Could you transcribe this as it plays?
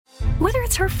Whether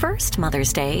it's her first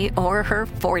Mother's Day or her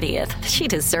 40th, she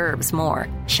deserves more.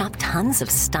 Shop tons of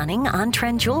stunning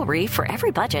on-trend jewelry for every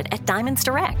budget at Diamonds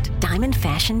Direct. Diamond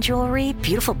fashion jewelry,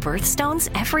 beautiful birthstones,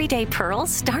 everyday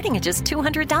pearls starting at just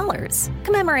 $200.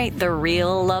 Commemorate the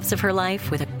real loves of her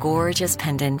life with a gorgeous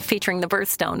pendant featuring the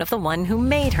birthstone of the one who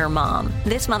made her mom.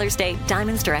 This Mother's Day,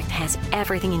 Diamonds Direct has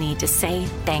everything you need to say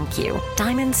thank you.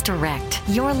 Diamonds Direct.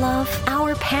 Your love,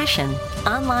 our passion.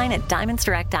 Online at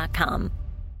diamondsdirect.com.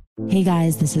 Hey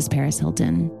guys, this is Paris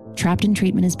Hilton. Trapped in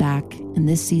Treatment is back, and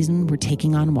this season we're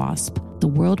taking on WASP, the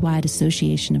Worldwide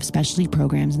Association of Specialty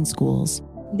Programs in Schools.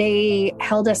 They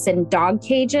held us in dog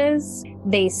cages.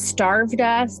 They starved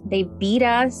us. They beat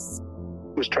us.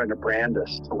 Was trying to brand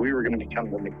us. So we were going to become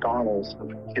the McDonald's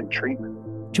of kid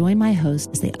treatment. Join my hosts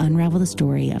as they unravel the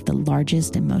story of the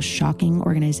largest and most shocking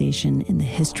organization in the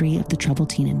history of the troubled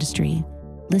teen industry.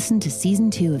 Listen to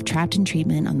Season 2 of Trapped in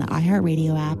Treatment on the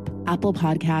iHeartRadio app, Apple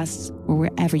Podcasts, or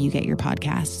wherever you get your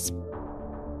podcasts.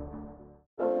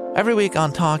 Every week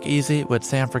on Talk Easy with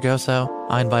Sam Fragoso,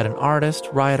 I invite an artist,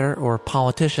 writer, or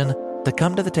politician to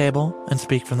come to the table and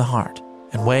speak from the heart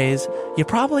in ways you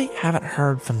probably haven't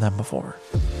heard from them before.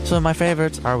 Some of my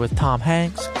favorites are with Tom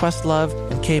Hanks, Questlove,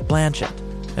 and Cate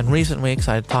Blanchett. In recent weeks,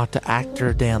 I talked to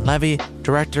actor Dan Levy,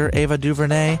 director Ava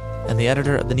DuVernay, and the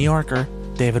editor of The New Yorker,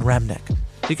 David Remnick.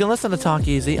 You can listen to Talk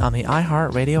Easy on the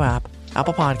iHeartRadio app,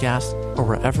 Apple Podcasts, or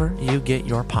wherever you get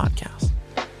your podcasts.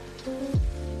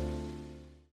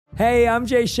 Hey, I'm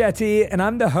Jay Shetty, and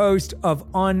I'm the host of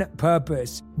On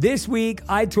Purpose. This week,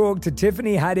 I talked to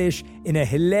Tiffany Haddish in a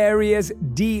hilarious,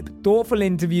 deep, thoughtful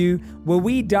interview where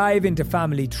we dive into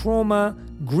family trauma,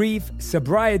 grief,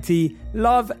 sobriety,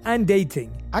 love, and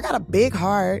dating. I got a big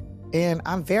heart, and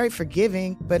I'm very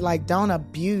forgiving, but don't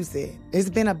abuse it. It's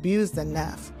been abused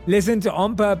enough. Listen to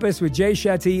On Purpose with Jay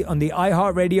Shetty on the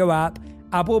iHeartRadio app,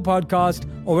 Apple Podcast,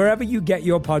 or wherever you get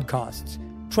your podcasts.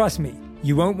 Trust me,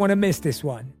 you won't want to miss this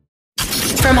one.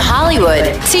 From Hollywood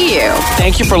to you.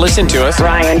 Thank you for listening to us.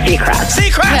 Ryan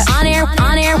Seacrest.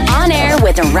 On air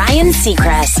with Ryan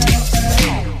Seacrest.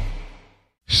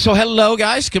 So hello,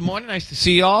 guys. Good morning. Nice to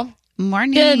see y'all.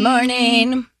 Morning. Good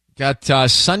morning. Got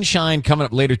sunshine coming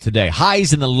up later today.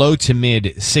 Highs in the low to mid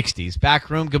 60s.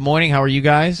 Backroom, good morning. How are you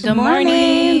guys? Good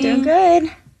morning. Doing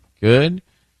good. Good.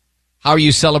 How are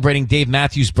you celebrating Dave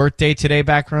Matthews' birthday today,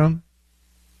 Backroom?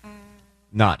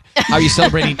 Not. How are you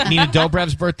celebrating Nina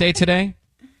Dobrev's birthday today?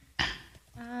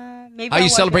 Maybe How are you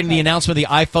celebrating the announcement the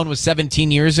iPhone was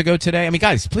 17 years ago today? I mean,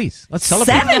 guys, please, let's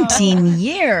celebrate. 17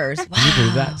 years. Wow. Can you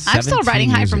believe that? I'm still riding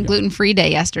high from gluten-free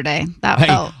day yesterday.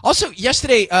 Also,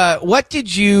 yesterday, what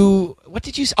did you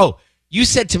oh, you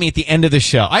said to me at the end of the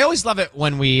show. I always love it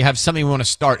when we have something we want to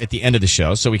start at the end of the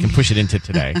show so we can push it into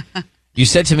today. You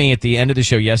said to me at the end of the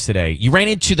show yesterday, you ran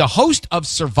into the host of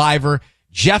Survivor,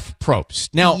 Jeff Probst.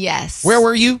 Now, yes. Where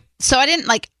were you? So I didn't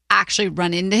actually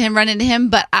run into him,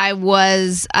 but I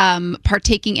was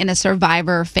partaking in a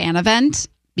Survivor fan event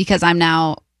because I'm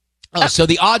now. So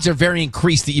the odds are very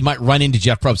increased that you might run into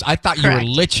Jeff Probst. I thought you were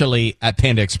literally at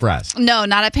Panda Express. No,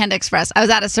 not at Panda Express. I was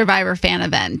at a Survivor fan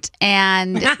event,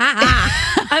 and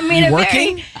I mean, you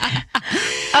working?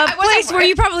 A place where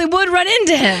you probably would run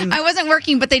into him. I wasn't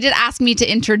working, but they did ask me to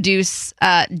introduce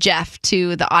Jeff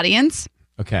to the audience.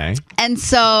 Okay. And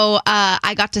so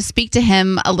I got to speak to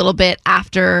him a little bit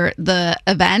after the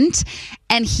event.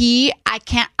 And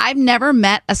I've never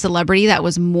met a celebrity that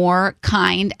was more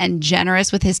kind and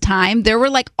generous with his time. There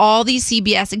were all these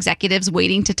CBS executives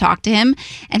waiting to talk to him.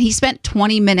 And he spent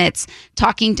 20 minutes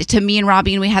talking to me and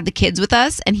Robbie, and we had the kids with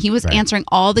us. And he was answering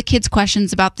all the kids'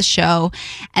 questions about the show.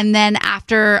 And then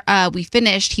after we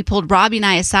finished, he pulled Robbie and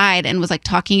I aside and was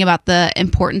talking about the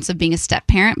importance of being a step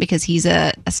parent because he's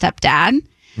a stepdad.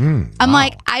 I'm wow.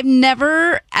 I've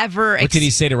never, ever... What did he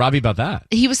say to Robbie about that?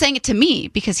 He was saying it to me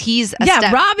because he's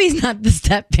Robbie's not the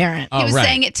step parent. He was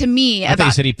saying it to me. I thought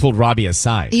you said he pulled Robbie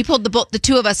aside. He pulled the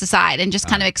two of us aside and just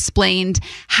kind of explained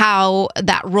how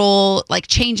that role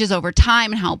changes over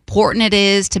time and how important it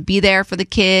is to be there for the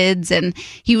kids. And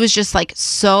he was just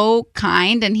so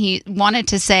kind, and he wanted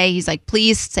to say, he's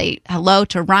please say hello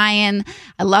to Ryan.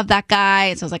 I love that guy.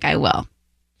 And so I was I will.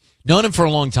 Known him for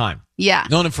a long time. Yeah.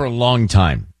 Known him for a long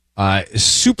time.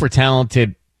 Super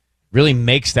talented. Really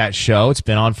makes that show. It's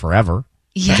been on forever.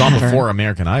 Yeah. It was on before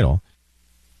American Idol.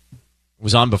 It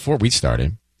was on before we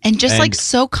started. And just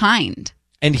so kind.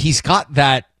 And he's got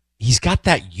that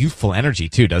youthful energy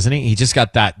too, doesn't he? He just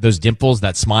got those dimples,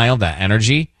 that smile, that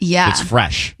energy. Yeah. It's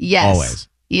fresh. Yes. Always.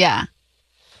 Yeah.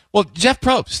 Well, Jeff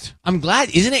Probst, I'm glad.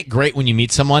 Isn't it great when you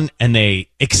meet someone and they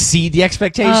exceed the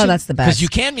expectation? Oh, that's the best. Because you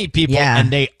can meet people and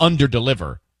they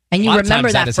underdeliver. And A you lot of remember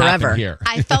times that has happened forever. Here.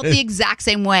 I felt the exact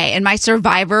same way. And my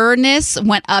survivorness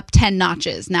went up 10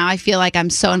 notches. Now I feel like I'm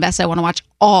so invested. I want to watch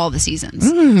all the seasons.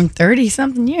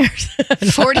 30-something years.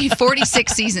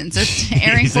 46 seasons. It's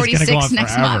airing This is gonna go 46 on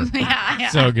next forever. month. Yeah.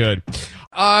 So good.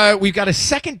 We've got a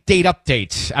second date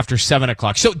update after 7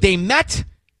 o'clock. So they met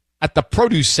at the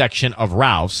produce section of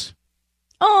Ralph's.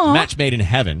 Oh, Match made in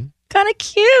heaven. kind of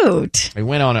cute. They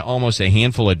went on almost a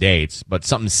handful of dates, but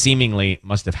something seemingly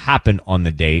must have happened on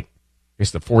the date. I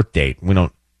guess the fourth date. We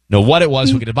don't know what it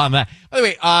was. We'll get to the bottom of that. By the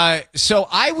way, so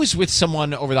I was with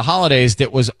someone over the holidays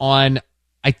that was on,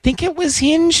 I think it was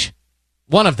Hinge,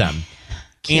 one of them.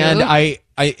 Cute. And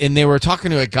and they were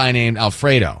talking to a guy named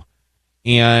Alfredo.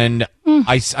 And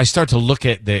I start to look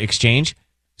at the exchange.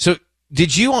 So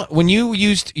did you, when you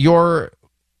used your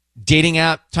dating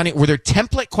app, Tanya, were there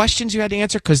template questions you had to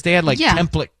answer? Because they had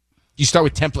template. You start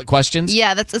with template questions?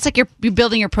 Yeah, it's like you're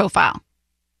building your profile.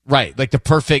 Right. Like the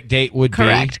perfect date would be.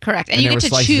 Correct. And you there get were to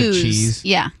slices of choose. cheese.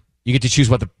 Yeah. You get to choose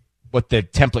what the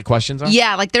template questions are?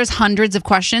 Yeah, like there's hundreds of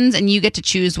questions and you get to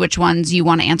choose which ones you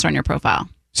want to answer on your profile.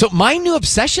 So my new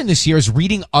obsession this year is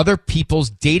reading other people's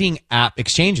dating app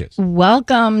exchanges.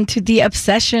 Welcome to the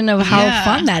obsession of how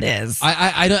fun that is.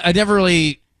 I never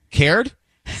really cared.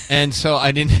 And so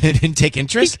I didn't take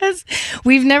interest. Because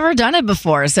we've never done it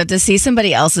before. So to see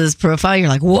somebody else's profile, you're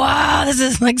like, wow, this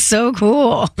is like so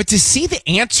cool. But to see the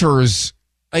answers,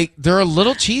 like they're a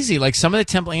little cheesy. Like some of the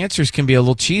template answers can be a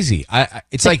little cheesy.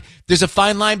 It's like there's a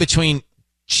fine line between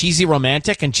cheesy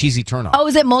romantic and cheesy turn off. Oh,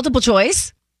 is it multiple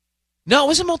choice? No, it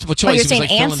wasn't multiple choice. Oh, you're It was saying like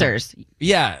filling answers.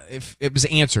 Yeah, if it was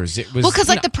answers. It was Well, because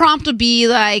like the prompt would be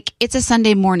like, it's a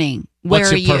Sunday morning. Where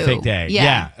what's are your you? perfect day?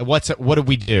 Yeah. What do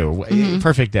we do?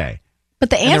 Perfect day. But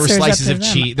the And there were answers slices up of to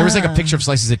them. cheese. There was like a picture of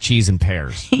slices of cheese and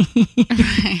pears.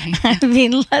 I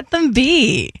mean, let them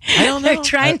be. I don't know. They're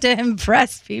trying to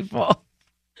impress people.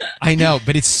 I know,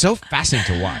 but it's so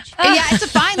fascinating to watch. Yeah, it's a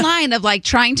fine line of like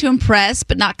trying to impress,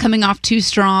 but not coming off too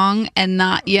strong and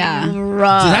not, So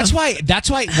that's why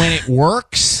when it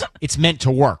works, it's meant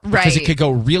to work because it Right. could go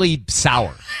really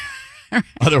sour.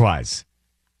 Otherwise,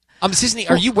 Sisney,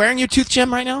 are you wearing your tooth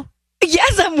gem right now?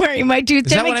 Yes, I'm wearing my tooth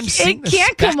Is that gem. what I'm seeing? It The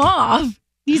can't speck? come off.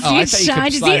 You see I it thought you shine.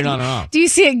 could slide it on and off. Do you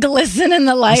see it glisten in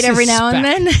the I light see a every now and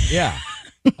speck. then? Yeah.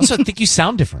 Also, I think you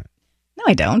sound different. No,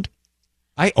 I don't.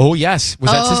 Oh yes, was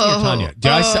that Sisney or Tanya?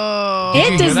 Did I did you It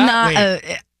hear does that? not.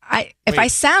 Wait, If I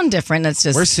sound different, that's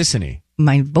just where's Sisney?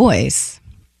 my voice.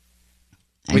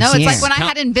 I know. It's Yeah. like when I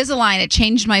had Invisalign, it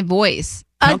changed my voice.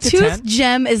 A Count to tooth 10?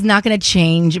 gem is not going to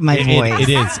change my voice. It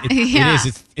is. Yeah. It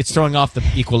is. It's throwing off the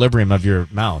equilibrium of your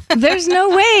mouth. There's no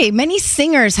way. Many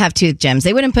singers have tooth gems.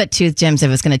 They wouldn't put tooth gems if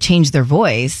it was going to change their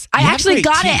voice. I You have actually great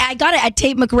got teeth. it. I got it at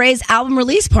Tate McRae's album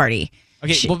release party.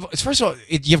 Okay. Well, first of all,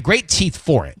 you have great teeth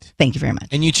for it, Thank you very much.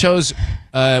 and you chose.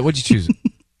 What'd you choose?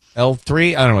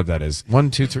 L3. I don't know what that is.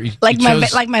 1, 2, 3. Like You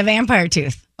chose- my vampire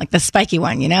tooth, like the spiky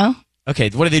one. You know.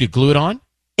 Okay. What do they do? Glue it on?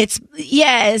 It's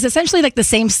essentially like the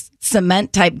same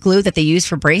cement type glue that they use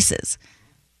for braces.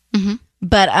 Mm-hmm.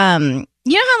 But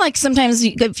you know how like sometimes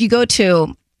if you go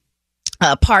to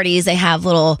parties, they have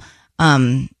little I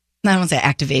don't want to say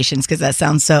activations because that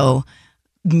sounds so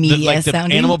media Like the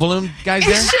sounding. animal balloon guys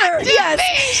there? Sure,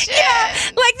 yes.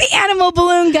 Yeah, like the animal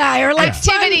balloon guy or like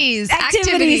Activities. fun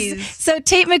activities. So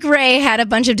Tate McRae had a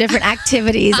bunch of different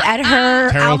activities at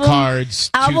her Tarot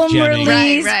cards, album tooth gemming.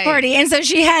 release Right. party. And so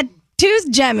she had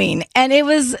tooth gemming and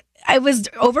I was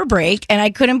over break and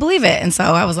I couldn't believe it. And so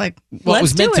I was like, Well, it let's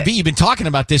was meant do to it. be. You've been talking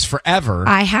about this forever.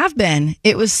 I have been.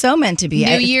 It was so meant to be.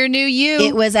 New year, new you.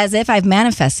 It was as if I've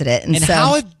manifested it. And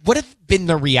so, what have been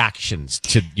the reactions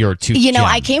to your tooth you know, gem?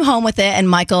 I came home with it and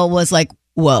Michael was like,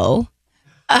 whoa.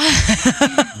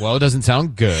 Well, it doesn't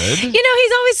sound good. You know,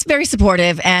 he's always very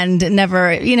supportive and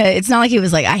never, you know, it's not like he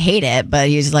was like, I hate it, but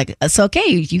he was like, it's okay.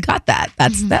 You got that.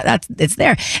 That's it's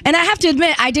there. And I have to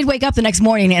admit, I did wake up the next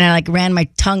morning and I like ran my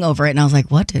tongue over it and I was like,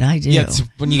 what did I do? Yeah, it's,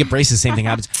 when you get braces, the same thing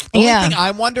happens. The only Yeah. thing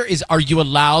I wonder is, are you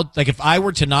allowed, like if I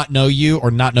were to not know you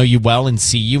or not know you well and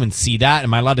see you and see that,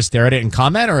 am I allowed to stare at it and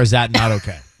comment, or is that not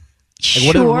okay? Like,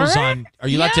 what are the rules on, are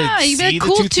you allowed yeah, to you see got a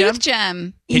cool the tooth gem?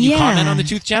 gem. Can you Yeah. comment on the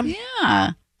tooth gem?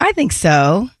 Yeah. I think so.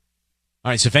 All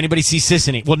right, so if anybody sees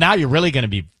Sisney, well, now you're really going to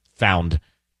be found.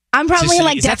 I'm probably Sissy-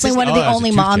 like is that definitely Sissy? one of Oh, the that's a only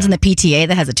tooth moms gem. in the PTA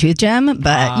that has a tooth gem,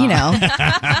 but you know,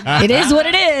 it is what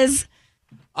it is.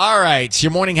 All right,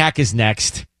 your morning hack is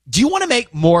next. Do you want to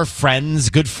make more friends,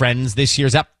 good friends this year?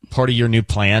 Is that part of your new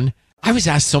plan? I was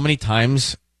asked so many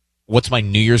times, what's my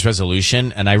New Year's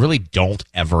resolution? And I really don't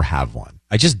ever have one.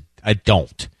 I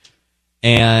don't.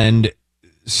 And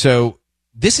so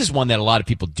this is one that a lot of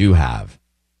people do have.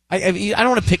 I don't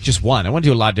want to pick just one. I want to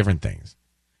do a lot of different things.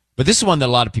 But this is one that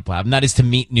a lot of people have, and that is to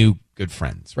meet new good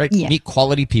friends, right? Yeah. Meet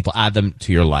quality people, add them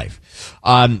to your life.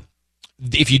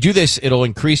 If you do this, it'll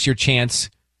increase your chance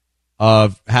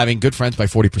of having good friends by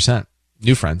 40%,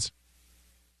 new friends.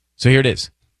 So here it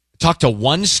is. Talk to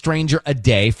one stranger a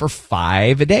day for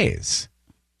 5 days.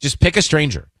 Just pick a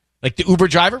stranger. Like the Uber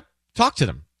driver, talk to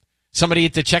them. Somebody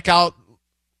at the checkout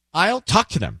aisle, talk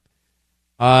to them.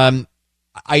 I've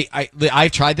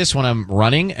tried this when I'm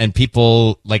running and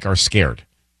people like are scared.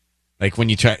 Like when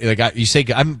you try, like you say,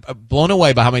 I'm blown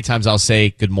away by how many times I'll say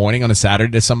good morning on a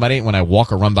Saturday to somebody when I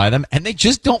walk or run by them, and they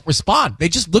just don't respond. They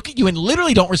just look at you and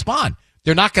literally don't respond.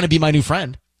 They're not going to be my new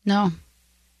friend. No.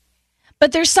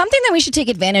 But there's something that we should take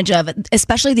advantage of,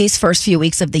 especially these first few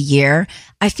weeks of the year.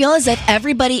 I feel as if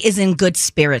everybody is in good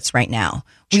spirits right now.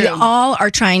 True. We all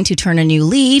are trying to turn a new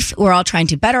leaf. We're all trying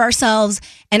to better ourselves.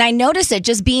 And I notice it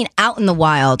just being out in the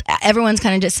wild. Everyone's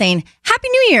kind of just saying, Happy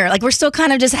New Year. Like we're still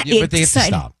kind of just Yeah, but they have to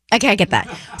stop. Okay, I get that.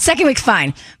 Second week's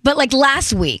fine. But like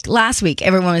last week,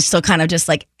 everyone was still kind of just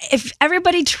like, if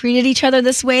everybody treated each other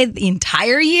this way the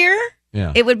entire year,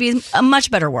 it would be a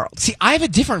much better world. See, I have a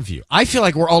different view. I feel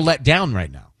like we're all let down right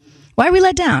now. Why are we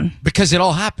let down? Because it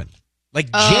all happened.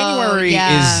 Like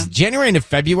January into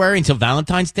February until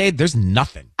Valentine's Day, there's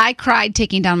nothing. I cried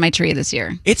taking down my tree this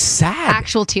year. It's sad.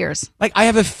 Actual tears. Like I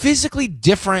have a physically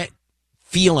different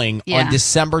feeling on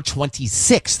December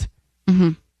 26th.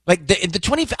 Mm-hmm. Like the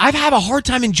 25th, I've had a hard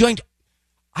time enjoying.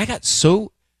 I got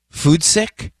so food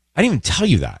sick. I didn't even tell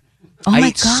you that. Oh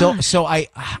my God. So I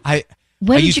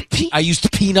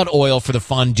used peanut oil for the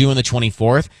fondue on the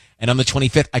 24th, and on the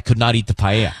 25th, I could not eat the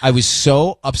paella. I was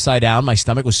so upside down. My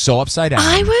stomach was so upside down.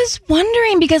 I was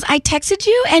wondering because I texted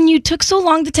you and you took so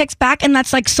long to text back, and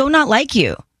that's like so not like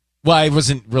you. Well, I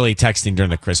wasn't really texting during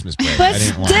the Christmas break. But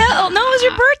still, no, it was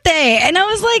your birthday, and I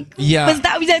was like,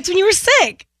 that's when you were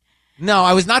sick. No,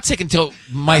 I was not sick until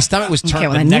my stomach was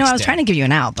turned the next day. I was trying to give you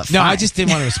an out, but no, I just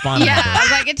didn't want to respond. I was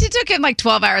like, it took him like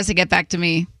 12 hours to get back to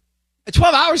me.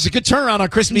 12 hours is a good turnaround on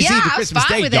Christmas Eve to Christmas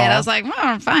Day, I was fine with it. I was like, well,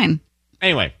 I'm fine.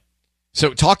 Anyway,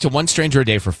 so talk to one stranger a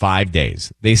day for 5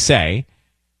 days. They say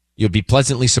you'll be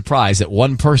pleasantly surprised that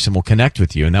one person will connect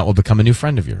with you, and that will become a new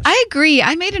friend of yours. I agree.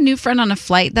 I made a new friend on a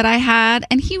flight that I had,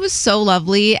 and he was so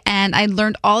lovely, and I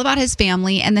learned all about his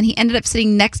family, and then he ended up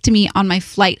sitting next to me on my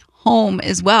flight home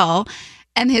as well.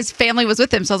 And his family was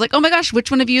with him. So I was like, oh my gosh,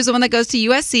 which one of you is the one that goes to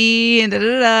USC? And How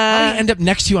did he end up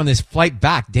next to you on this flight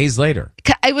back days later?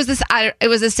 It was the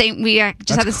same. We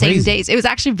just had the same days. It was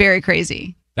actually very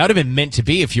crazy. That would have been meant to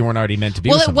be if you weren't already meant to be.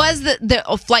 Well, with it was the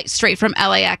flight straight from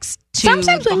LAX to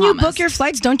Sometimes when you Bahamas. book your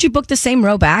flights, don't you book the same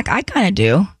row back? I kind of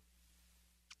do.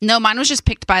 No, mine was just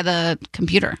picked by the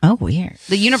computer. Oh, weird.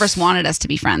 The universe wanted us to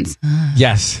be friends.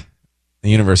 Yes. The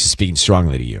universe is speaking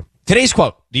strongly to you. Today's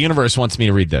quote, the universe wants me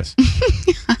to read this.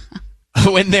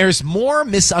 When there's more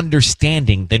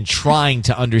misunderstanding than trying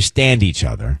to understand each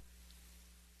other,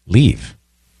 leave.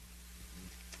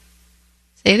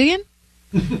 Say it again.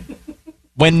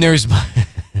 When there's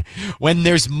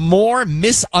more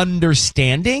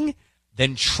misunderstanding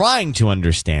than trying to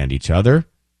understand each other,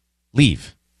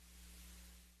 leave.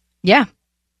 Yeah,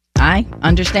 I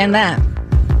understand that.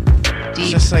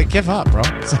 It's just like, give up, bro.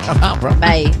 Come out, bro.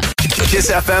 Bye.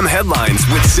 Kiss FM headlines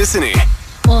with Sissany.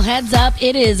 Well, heads up,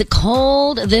 it is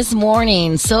cold this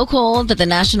morning. So cold that the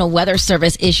National Weather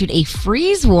Service issued a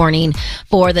freeze warning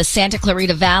for the Santa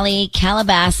Clarita Valley,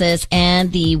 Calabasas,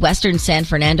 and the western San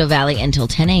Fernando Valley until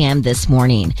 10 a.m. this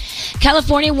morning.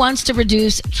 California wants to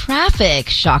reduce traffic.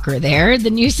 Shocker there. The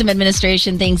Newsom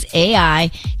administration thinks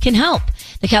AI can help.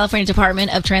 The California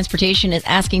Department of Transportation is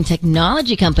asking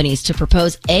technology companies to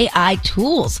propose AI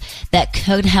tools that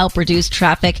could help reduce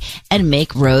traffic and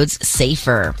make roads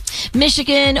safer.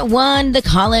 Michigan won the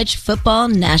college football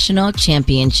national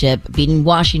championship, beating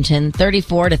Washington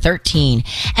 34-13.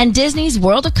 And Disney's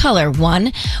World of Color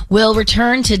 1 will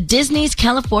return to Disney's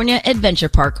California Adventure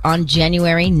Park on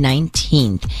January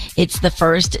 19th. It's the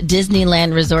first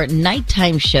Disneyland Resort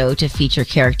nighttime show to feature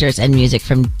characters and music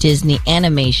from Disney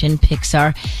Animation,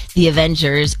 Pixar, The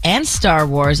Avengers, and Star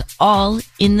Wars, all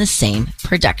in the same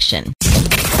production.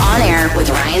 On Air with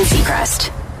Ryan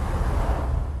Seacrest.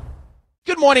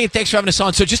 Good morning, and thanks for having us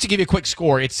on. So just to give you a quick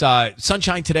score, it's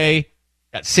sunshine today,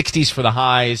 got 60s for the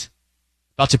highs,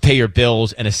 about to pay your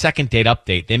bills, and a second date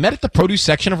update. They met at the produce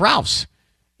section of Ralph's,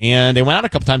 and they went out a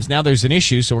couple times. Now there's an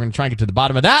issue, so we're going to try and get to the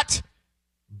bottom of that.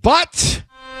 But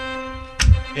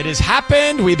it has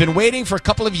happened. We've been waiting for a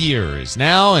couple of years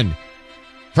now, and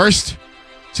first,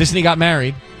 Sissany got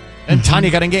married, and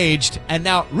Tanya got engaged, and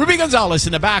now Ruby Gonzalez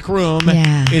in the back room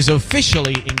is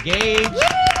officially engaged.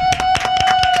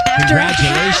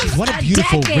 Congratulations. What a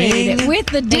beautiful ring. With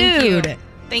the dude.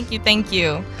 Thank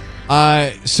you.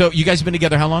 So you guys have been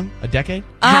together how long? A decade?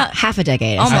 Half a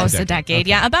decade. Almost a decade.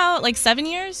 Yeah, about like 7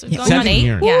 years. Going 7 on 8.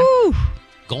 years. Yeah.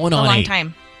 Going a on long 8.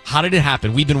 time. How did it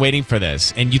happen? We've been waiting for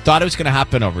this. And you thought it was going to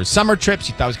happen over summer trips.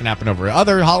 You thought it was going to happen over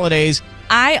other holidays.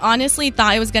 I honestly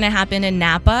thought it was going to happen in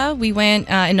Napa. We went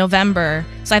in November.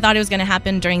 So I thought it was going to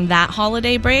happen during that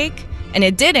holiday break. And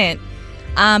it didn't.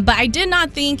 But I did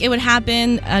not think it would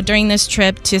happen during this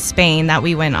trip to Spain that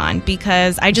we went on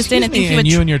because I just didn't think he would.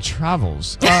 You and your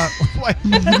travels. What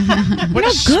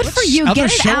good for you. other Get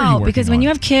it show are you out working because when on? you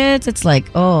have kids, it's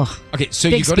like, Okay, so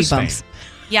big you go to speed Spain. bumps.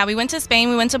 Yeah, we went to Spain.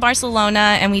 We went to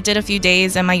Barcelona and we did a few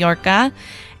days in Mallorca.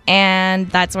 And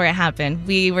that's where it happened.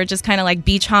 We were just kind of like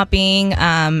beach hopping,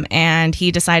 and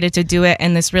he decided to do it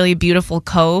in this really beautiful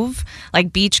cove,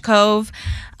 like beach cove.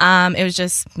 It was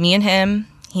just me and him.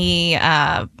 He,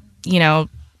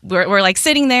 we're like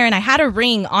sitting there, and I had a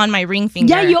ring on my ring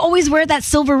finger. Yeah, you always wear that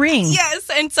silver ring. Yes,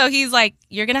 and so he's like,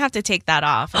 "You're gonna have to take that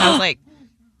off." And I was like,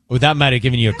 Well, that might have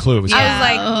given you a clue. It was I was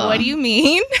like, "What do you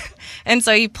mean?" And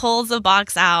so he pulls a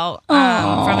box out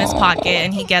from his pocket,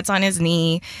 and he gets on his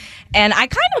knee. And I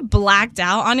kind of blacked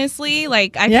out, honestly.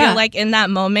 Like, I feel like in that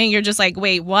moment, you're just like,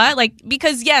 wait, what? Like,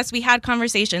 because yes, we had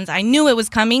conversations. I knew it was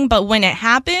coming, but when it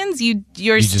happens,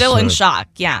 you're still in shock.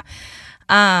 Yeah.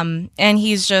 And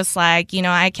he's just like,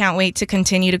 I can't wait to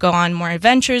continue to go on more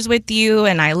adventures with you.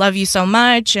 And I love you so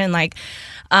much. And like,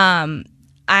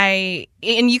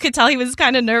 and you could tell he was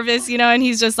kind of nervous, and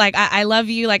he's just like, I love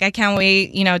you. Like, I can't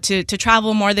wait, to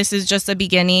travel more. This is just the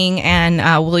beginning. And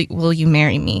will you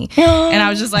marry me? And I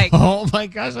was just like, oh my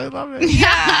gosh, I love it.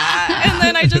 Yeah. And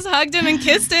then I just hugged him and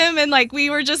kissed him. And like, we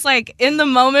were just like in the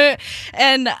moment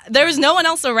and there was no one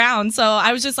else around. So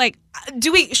I was just like,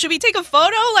 should we take a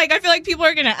photo? Like, I feel like people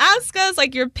are going to ask us,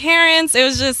 like your parents. It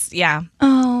was just, yeah.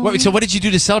 Oh. Wait, so what did you do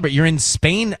to celebrate? You're in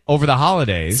Spain over the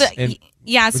holidays.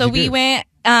 So we went.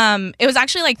 It was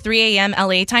actually like 3 a.m.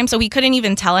 LA time, so we couldn't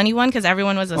even tell anyone because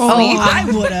everyone was asleep. Oh, I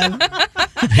would have.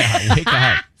 Yeah, wake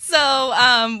up.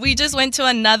 So we just went to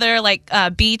another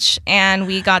beach and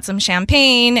we got some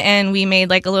champagne and we made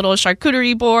like a little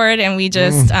charcuterie board and we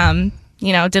just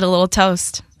did a little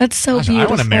toast. That's so beautiful. I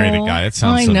want to marry the guy. It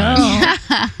sounds so nice.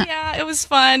 Yeah, it was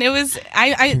fun. It was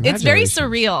it's very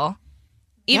surreal.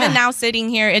 Even now sitting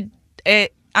here,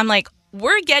 I'm like,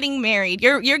 we're getting married.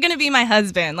 You're going to be my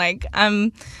husband. Like,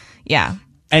 yeah.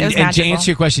 And to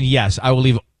answer your question, yes,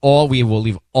 we will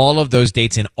leave all of those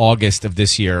dates in August of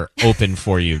this year open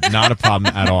for you. Not a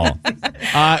problem at all.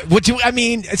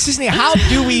 Sisney, how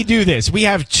do we do this? We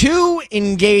have 2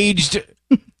 engaged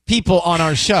people on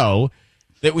our show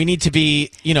that we need to be,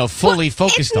 fully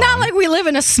focused on. It's not like we live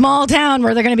in a small town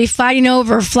where they're going to be fighting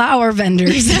over flower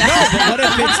vendors. No,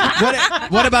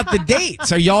 but what about the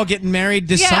dates? Are y'all getting married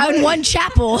this summer? Yeah, in one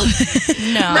chapel.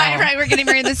 No. Right. We're getting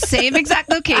married in the same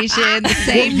exact location, the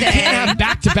same You day. can't have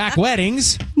back-to-back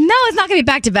weddings. No, it's not going to be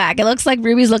back-to-back. It looks like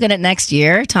Ruby's looking at next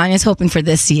year. Tanya's hoping for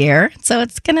this year. So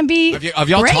it's going to be Have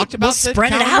y'all great. talked about We'll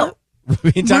spread it calendar? out.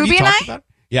 Ruby and I? talked about it?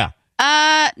 Yeah.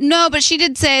 No, but she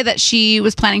did say that she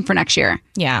was planning for next year.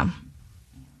 Yeah.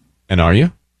 And are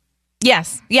you?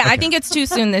 Yes. Yeah, okay. I think it's too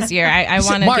soon this year. I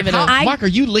want to give it Mark, are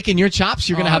you licking your chops?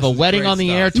 You're going to have a wedding on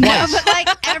the air twice. No, but like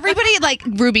everybody, like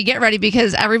Ruby, get ready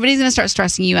because everybody's going to start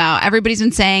stressing you out. Everybody's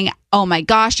been saying, oh my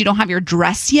gosh, you don't have your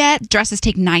dress yet. Dresses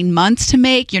take 9 months to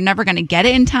make. You're never going to get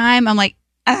it in time. I'm like,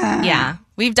 Yeah.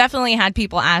 We've definitely had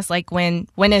people ask, like, when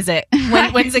is it?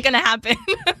 When's it going to happen?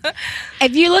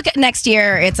 If you look at next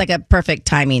year, it's like a perfect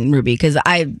timing, Ruby, because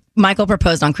Michael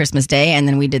proposed on Christmas Day, and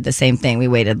then we did the same thing. We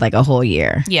waited like a whole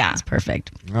year. Yeah. It's perfect.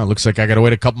 Oh, looks like I got to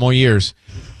wait a couple more years.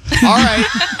 All right.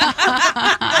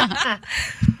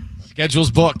 Schedule's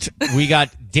booked. We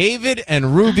got David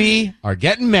and Ruby are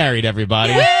getting married,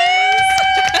 everybody.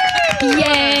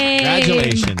 Yay!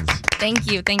 Congratulations.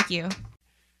 Thank you.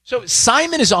 So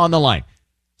Simon is on the line.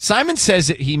 Simon says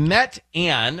that he met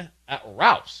Anne at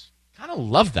Ralph's. Kind of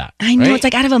love that. I know. Right? It's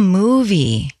like out of a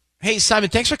movie. Hey,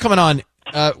 Simon, thanks for coming on.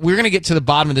 We're going to get to the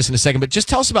bottom of this in a second, but just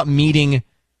tell us about meeting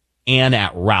Anne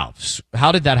at Ralph's.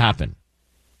 How did that happen?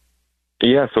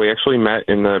 Yeah, so we actually met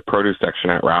in the produce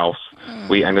section at Ralph's.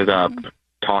 We ended up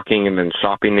talking and then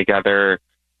shopping together,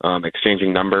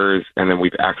 exchanging numbers, and then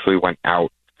we've actually went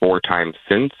out 4 times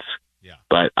since. Yeah.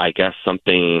 But I guess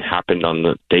something happened on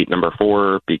the date number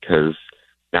 4 because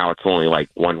now it's only like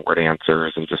one-word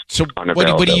answers and just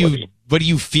unavailability. What do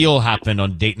you feel happened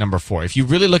on date number 4? If you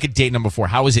really look at date number 4,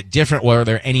 how is it different? Were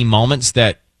there any moments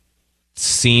that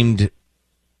seemed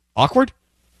awkward?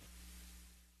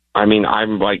 I mean,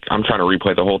 I'm trying to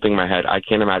replay the whole thing in my head. I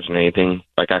can't imagine anything.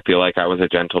 Like, I feel like I was a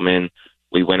gentleman.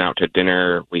 We went out to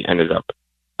dinner. We ended up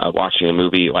watching a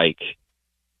movie. Like,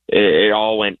 it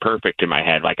all went perfect in my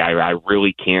head. Like, I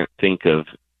really can't think of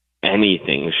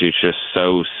anything. She's just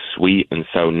so sweet and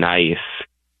so nice.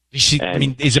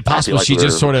 Is it possible like she's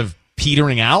just sort of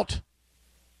petering out?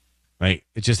 Right?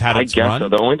 It just had its I guess run? so.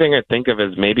 The only thing I think of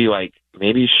is maybe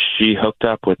she hooked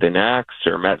up with an ex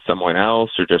or met someone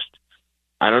else or just,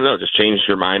 I don't know, just changed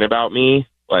her mind about me.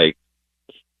 Like,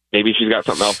 maybe she's got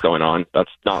something else going on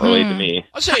that's not related to me.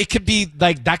 So it could be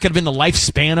like that could have been the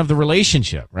lifespan of the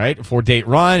relationship, right? A 4-date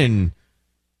run, and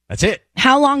that's it.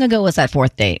 How long ago was that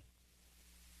 4th date?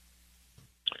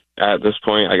 At this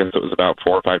point, I guess it was about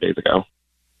 4 or 5 days ago.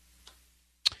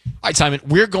 All right, Simon,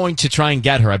 we're going to try and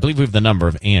get her. I believe we have the number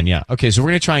of Ann. Yeah. Okay, so we're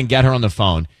going to try and get her on the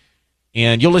phone,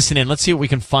 and you'll listen in. Let's see what we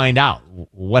can find out.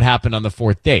 What happened on the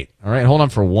 4th date? All right, hold on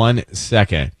for 1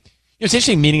 second. It's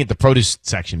interesting meeting at the produce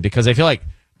section because I feel like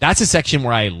that's a section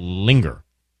where I linger.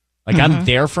 Like I'm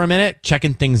there for a minute,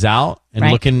 checking things out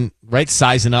and looking,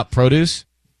 sizing up produce.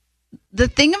 The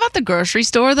thing about the grocery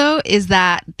store, though, is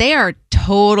that they are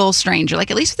total stranger. Like,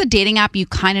 at least with the dating app, you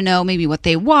kind of know maybe what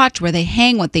they watch, where they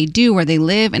hang, what they do, where they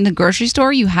live. In the grocery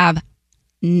store, you have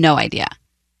no idea.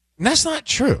 And that's not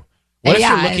true. What if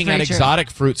you're looking at exotic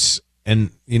fruits and,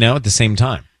 at the same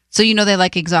time? So they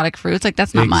like exotic fruits? Like,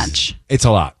 that's not much. It's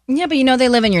a lot. Yeah, but they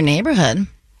live in your neighborhood.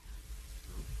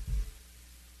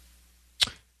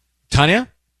 Tanya,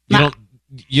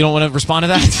 you don't want to respond to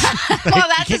that? Well,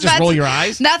 you can't just roll your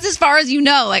eyes. That's as far as you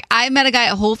know. Like, I met a guy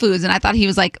at Whole Foods, and I thought he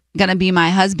was like gonna be my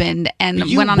husband. And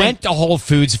you went to Whole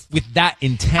Foods with that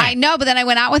intent. I know, but then I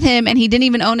went out with him, and he didn't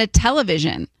even own a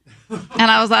television. And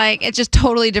I was like, it's just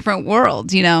totally different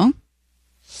worlds,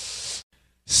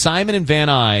 Simon and Van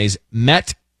Nuys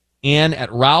met Ann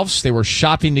at Ralph's. They were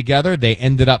shopping together. They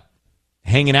ended up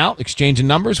hanging out, exchanging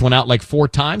numbers. Went out like 4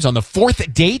 times. On the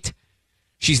 4th date,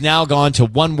 she's now gone to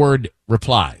one-word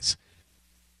replies.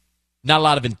 Not a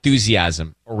lot of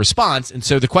enthusiasm or response. And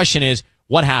so the question is,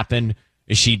 what happened?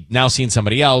 Is she now seeing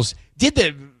somebody else? Did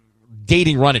the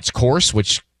dating run its course,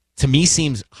 which to me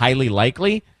seems highly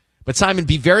likely? But Simon,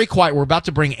 be very quiet. We're about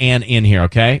to bring Ann in here,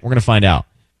 okay? We're going to find out.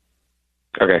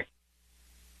 Okay.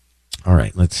 All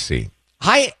right, let's see.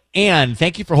 Hi, Ann.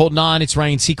 Thank you for holding on. It's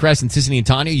Ryan Seacrest and Sissany and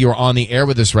Tanya. You're on the air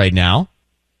with us right now.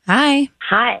 Hi.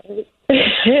 Hi.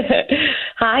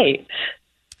 Hi.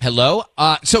 Hello.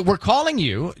 So we're calling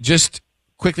you, just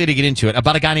quickly to get into it,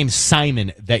 about a guy named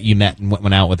Simon that you met and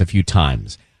went out with a few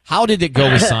times. How did it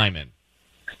go with Simon?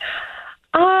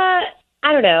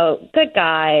 I don't know. Good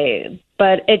guy,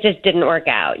 but it just didn't work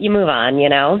out. You move on,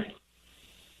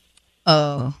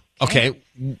 Oh. Okay.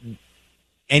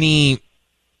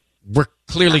 We're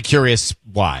clearly curious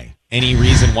why. Any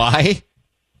reason why?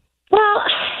 Well,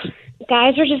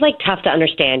 guys are just tough to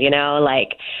understand,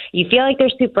 like you feel like they're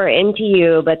super into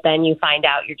you, but then you find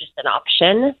out you're just an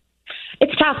option.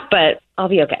 It's tough, but I'll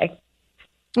be okay.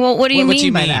 Well, what do you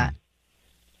mean by that?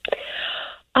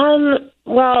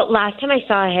 Well, last time I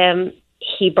saw him,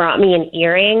 he brought me an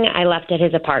earring I left at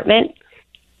his apartment.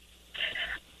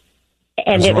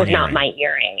 And it was not my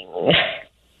earring.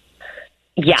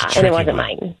 Yeah, and it wasn't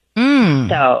mine.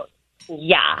 So,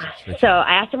 yeah. So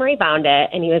I asked him where he found it,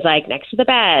 and he was like, next to the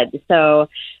bed. So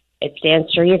it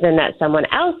stands to reason that someone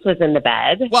else was in the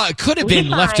bed. Well, it could have been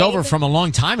left over from a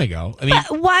long time ago. I mean,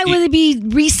 but why would it be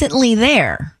recently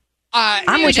there?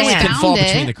 I'm with Ann. It can fall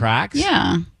between the cracks.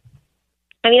 Yeah.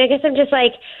 I mean, I guess I'm just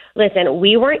like, listen,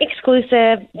 we weren't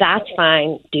exclusive. That's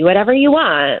fine. Do whatever you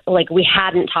want. Like, we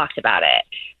hadn't talked about it.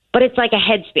 But it's like a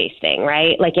headspace thing,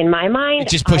 right? Like, in my mind, it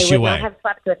just pushed I you would away. not have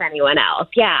slept with anyone else.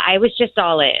 Yeah, I was just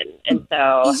all in. And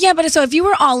so... Yeah, but so if you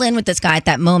were all in with this guy at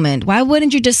that moment, why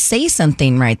wouldn't you just say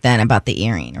something right then about the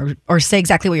earring? Or say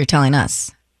exactly what you're telling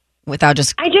us without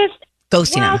just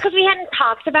ghosting him? Well, because we hadn't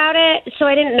talked about it, so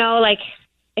I didn't know, like,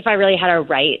 if I really had a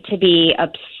right to be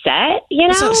upset, you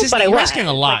know? So, but I you're was. asking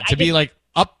a lot to be, like,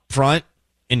 upfront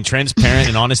and transparent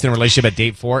and honest in a relationship at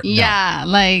date 4? No. Yeah,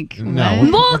 like... No.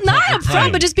 Well, not up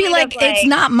front, but just be like, it's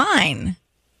not mine.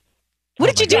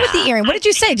 What did you do with the earring? What did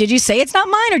you say? Did you say it's not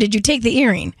mine, or did you take the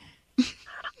earring?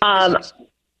 I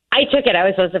took it. I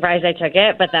was so surprised I took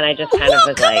it, but then I just kind of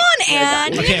was come like... on,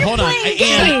 Ann. Okay, hold on.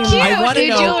 Ann, I want to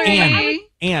know,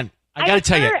 Ann, I got to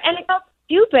tell you. And it felt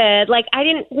stupid. Like,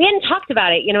 we hadn't talked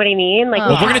about it. You know what I mean? Like,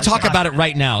 Well, we're going to talk about it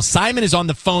right now. Simon is on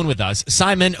the phone with us.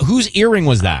 Simon, whose earring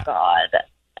was that? God.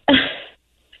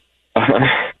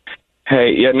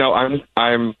 Hey, yeah, no,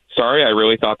 I'm sorry. I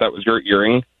really thought that was your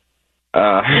earring.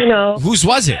 Whose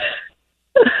was it?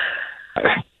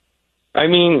 I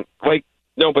mean, like,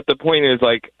 no, but the point is,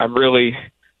 like, I'm really,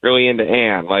 really into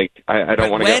Ann. Like, I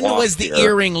don't want to get lost. When was the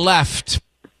here. earring left?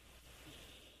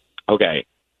 Okay,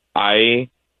 I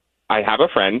have a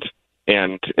friend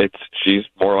and she's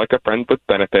more like a friend with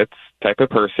benefits type of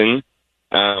person.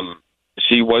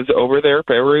 She was over there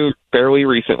fairly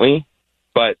recently,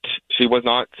 but she was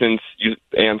not since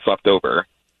Ann slept over.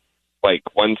 Like,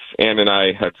 once Ann and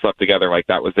I had slept together, like,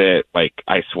 that was it. Like,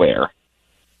 I swear.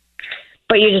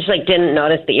 But you just, like, didn't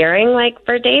notice the earring, like,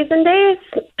 for days and days?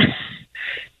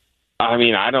 I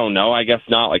mean, I don't know. I guess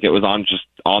not. Like, it was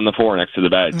on the floor next to the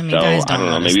bed. I mean, so, guys I don't don't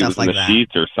know. notice Maybe it stuff was like in the that.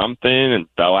 sheets or something and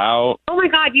fell out. Oh, my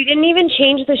God. You didn't even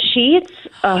change the sheets?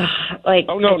 Like,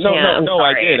 Oh, no,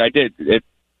 I did.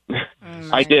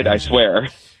 I did, I swear.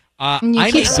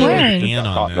 You keep swearing. Ann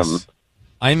on this.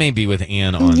 I may be with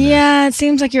Ann on this. Yeah, it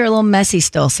seems like you're a little messy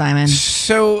still, Simon.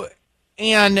 So,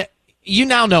 Ann, you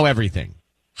now know everything.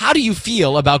 How do you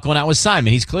feel about going out with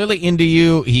Simon? He's clearly into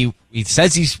you. He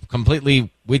says he's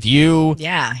completely with you.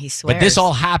 Yeah, he swears. But this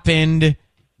all happened.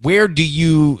 Where do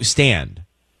you stand?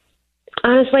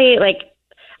 Honestly, like,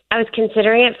 I was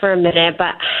considering it for a minute,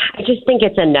 but I just think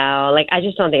it's a no. Like, I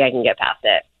just don't think I can get past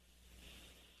it.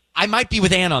 I might be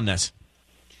with Ann on this.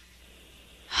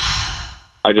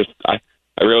 I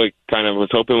really kind of was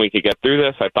hoping we could get through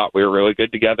this. I thought we were really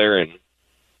good together, and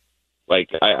like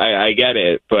I get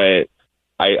it, but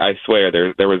I swear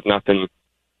there was nothing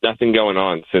going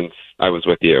on since I was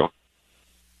with you.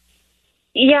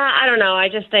 Yeah, I don't know. I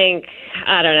just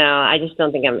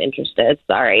don't think I'm interested.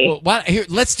 Sorry. Well, here,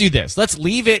 let's do this. Let's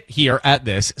leave it here at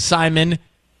this. Simon,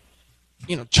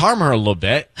 charm her a little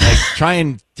bit. Like, try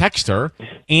and text her,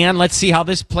 and let's see how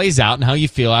this plays out and how you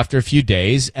feel after a few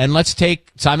days. And let's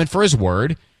take Simon for his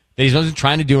word that he wasn't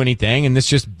trying to do anything, and this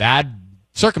just bad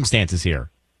circumstances here.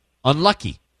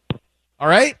 Unlucky. All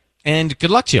right? And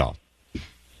good luck to y'all.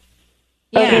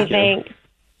 Okay, thanks. I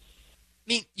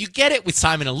mean, you get it with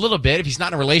Simon a little bit. If he's not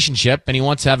in a relationship and he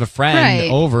wants to have a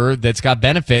friend over that's got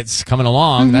benefits coming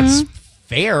along, that's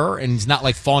fair, and he's not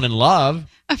like falling in love.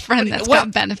 A friend that's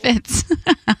got benefits.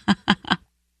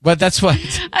 But that's what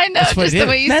I know. That's what just it the is.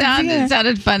 way you sounded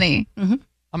sounded funny.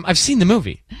 I've seen the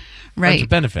movie. Friends with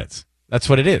Benefits. That's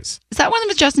what it is. Is that one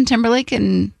with Justin Timberlake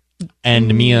and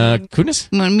Mila Kunis?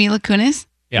 Mila Kunis?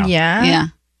 Yeah. Yeah.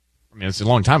 I mean, it's a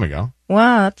long time ago.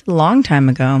 Wow, that's a long time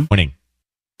ago. Winning.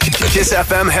 Kiss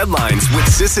FM headlines with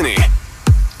Sissany.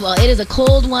 Well, it is a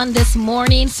cold one this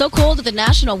morning. So cold that the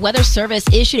National Weather Service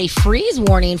issued a freeze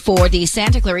warning for the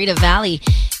Santa Clarita Valley,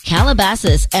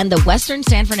 Calabasas, and the western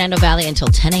San Fernando Valley until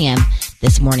 10 a.m.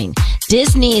 this morning.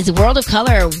 Disney's World of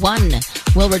Color 1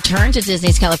 will return to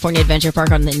Disney's California Adventure Park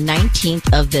on the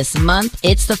 19th of this month.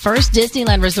 It's the first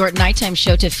Disneyland Resort nighttime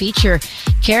show to feature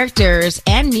characters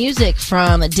and music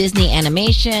from Disney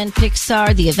Animation,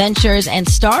 Pixar, The Adventures, and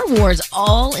Star Wars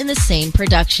all in the same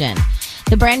production.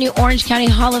 The brand new Orange County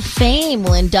Hall of Fame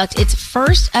will induct its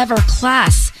first ever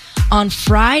class on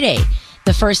Friday.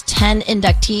 The first 10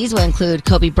 inductees will include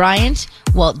Kobe Bryant,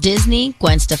 Walt Disney,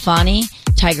 Gwen Stefani,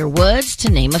 Tiger Woods,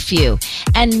 to name a few.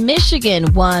 And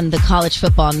Michigan won the College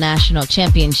Football National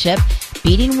Championship,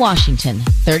 beating Washington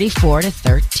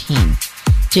 34-13.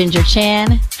 Ginger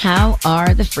Chan, how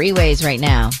are the freeways right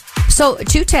now? So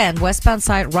 210 westbound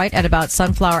side right at about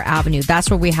Sunflower Avenue. That's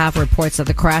where we have reports that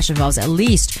the crash involves at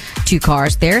least 2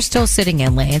 cars. They're still sitting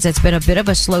in lanes. It's been a bit of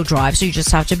a slow drive, so you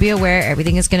just have to be aware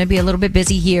everything is going to be a little bit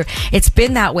busy here. It's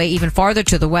been that way even farther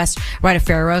to the west, right at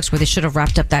Fair Oaks, where they should have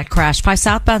wrapped up that crash. 5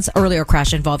 southbound's earlier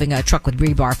crash involving a truck with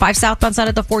rebar. 5 southbound side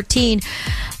of the 14.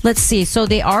 Let's see. So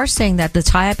they are saying that the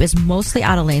tie-up is mostly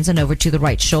out of lanes and over to the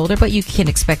right shoulder, but you can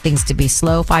expect things to be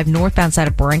slow. 5 northbound side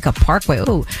of Barranca Parkway.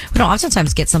 Oh, we don't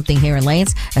oftentimes get something here in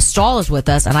lanes. A stall is with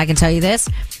us, and I can tell you this,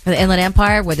 the Inland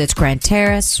Empire, whether it's Grand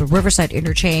Terrace, Riverside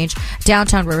Interchange,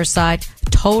 downtown Riverside,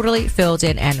 totally filled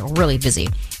in and really busy.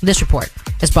 This report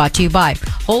is brought to you by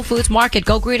Whole Foods Market.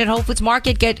 Go green at Whole Foods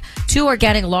Market. Get 2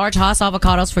 organic large Haas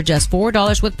avocados for just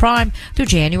 $4 with Prime through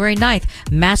January 9th.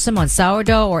 Match them on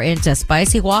sourdough or into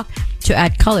spicy wok to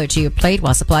add color to your plate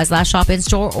while supplies last. Shop in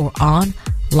store or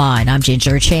online. I'm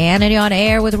Ginger Chan, and you're on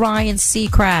air with Ryan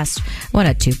Seacrest.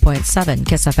 102.7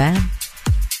 Kiss FM.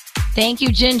 Thank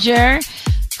you, Ginger.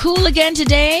 Cool again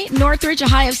today. Northridge, a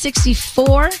high of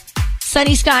 64.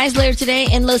 Sunny skies later today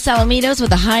in Los Alamitos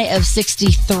with a high of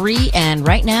 63. And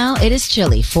right now, it is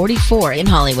chilly, 44 in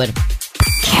Hollywood.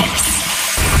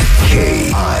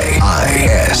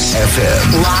 KIIS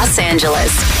FM. Los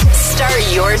Angeles. Start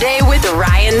your day with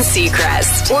Ryan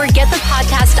Seacrest. Or get the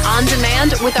podcast on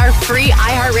demand with our free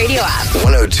iHeartRadio app.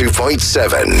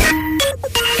 102.7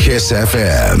 Kiss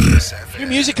FM. New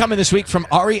music coming this week from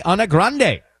Ariana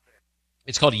Grande.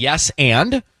 It's called Yes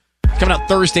And. Coming out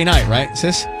Thursday night, right,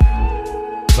 sis?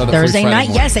 Thursday night?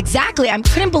 Yes, exactly. I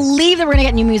couldn't believe that we're going to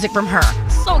get new music from her.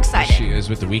 So excited. She is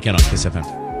with The Weeknd on Kiss FM.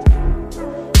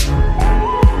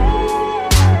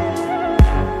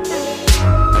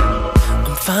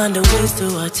 finding ways to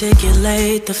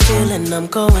articulate the feeling I'm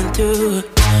going through.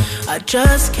 I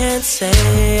just can't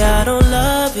say I don't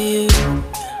love you,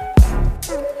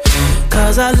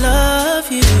 'cause I love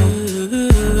you.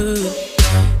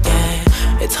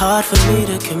 Yeah, it's hard for me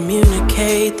to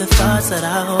communicate the thoughts that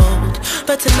I hold,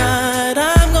 but tonight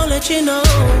I'm gonna let you know.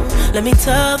 Let me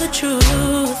tell the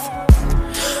truth.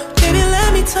 Baby, let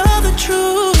me tell the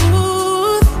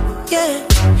truth. Yeah,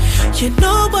 you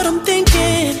know what I'm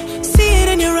thinking. See it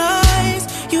in your eyes.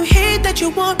 You hate that you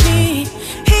want me.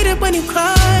 Hate it when you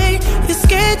cry. You're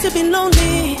scared to be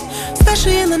lonely,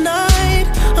 especially in the night.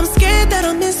 I'm scared that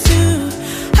I'll miss you.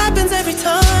 Happens every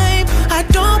time. I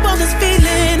don't want this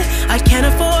feeling. I can't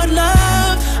afford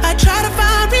love. I try to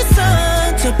find reason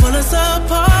to pull us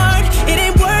apart. It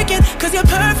ain't working 'cause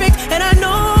you're perfect, and I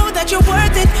know that you're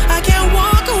worth it. I can't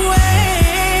walk away.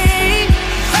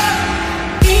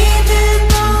 Even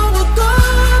though we're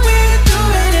going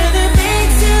through it and it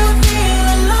makes you feel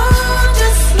alone,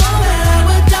 just know that I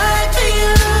would die for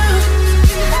you.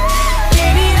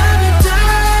 Baby, I would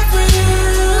die for you.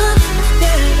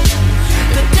 Yeah.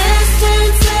 The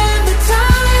distance and the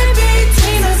time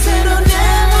between us, it'll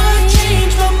never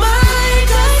change my mind.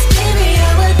 'Cause baby,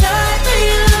 I would die for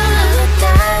you. I would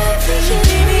die for you.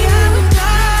 Baby, I would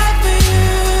die for you.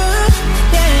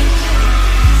 Yeah.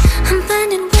 I'm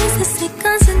finding ways to stay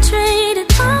concentrated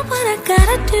on what I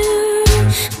gotta do.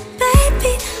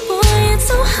 Baby, boy, it's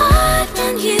so hard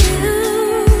on you.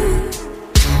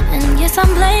 And yes,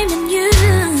 I'm blaming you.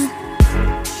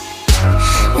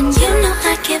 And you know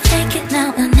I can't fake it now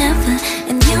or never.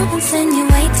 And you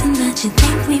insinuating that you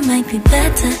think we might be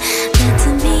better.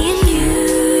 Better me and you.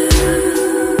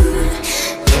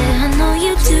 Yeah, I know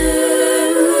you do.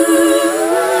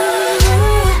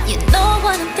 You know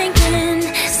what I'm thinking.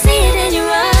 See it in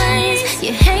your eyes.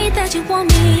 You hate that you want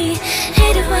me.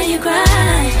 Hate it when you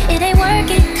cry. It ain't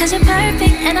working 'cause you're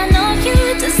perfect, and I know you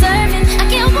deserve it. I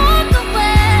can't walk away.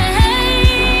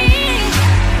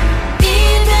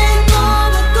 Even though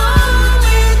we're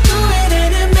going through it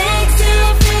and it makes you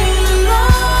feel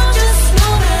alone, just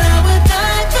know that I would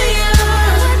die for you.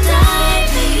 I would die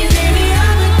for you. Baby,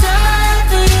 I would die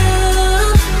for you.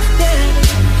 Yeah.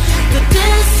 The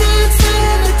distance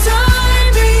and the time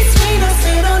between us,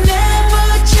 it'll never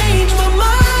change my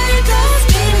mind. 'Cause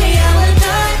baby, I would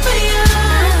die for you.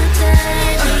 I would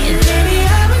die for you. Baby,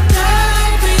 I would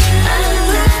die for you. I would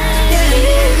die for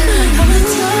you. I would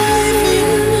die for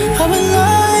you. I would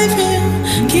lie for you.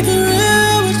 Keep it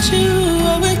real with you.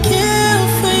 I would kill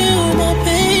for you, my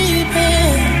baby.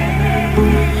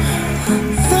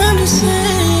 I'm just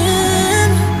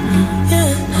saying,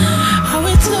 yeah. I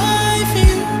would die for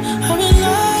you. I would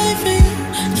lie for you.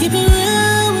 Keep it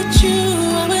real with you.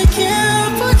 I would kill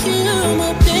for you,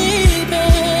 my baby.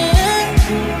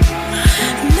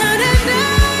 Na na na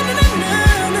na na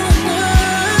na na.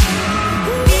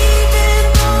 Even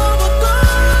though we're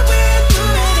going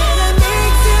through it and it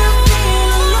makes you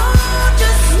feel alone,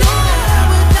 just know that I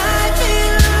would die for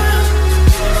you.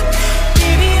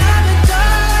 Baby, I would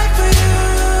die for you.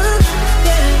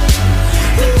 Yeah.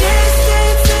 The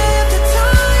distance and the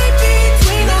time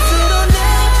between us, it'll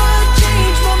never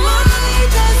change my mind.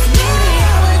 'Cause baby,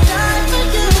 I would die for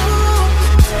you.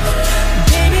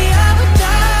 Baby, I would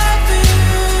die for you.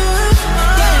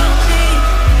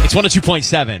 Yeah. It's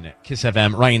 102.7 Kiss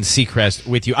FM. Ryan Seacrest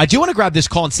with you. I do want to grab this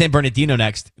call in San Bernardino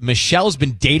next. Michelle's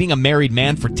been dating a married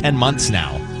man for 10 months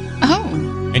now. Oh.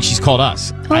 And she's called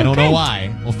us. I don't know why.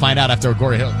 We'll find out after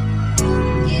Agora Hill.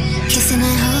 Kissing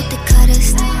and hope they cut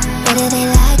us, whether they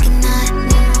like it or not.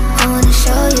 I wanna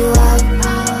show you up,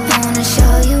 I wanna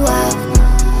show you up.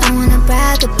 I wanna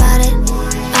brag about it,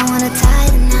 I wanna tie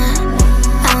the knot.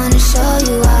 I wanna show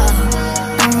you up,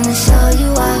 I wanna show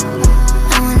you up.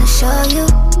 I wanna show you,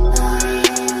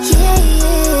 yeah,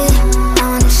 yeah. I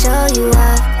wanna show you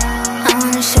up, I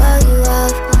wanna show you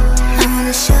up. I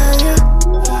wanna show you,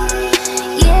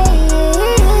 yeah,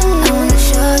 yeah. I wanna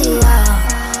show you up,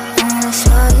 I wanna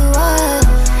show you up.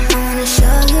 I wanna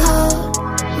show you. Hold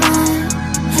my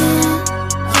hand,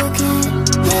 you can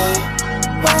hit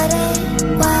what it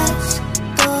was,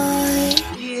 boy.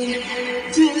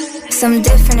 Something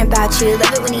different about you.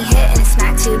 Love it when you hit and it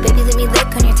smack too. Baby, let me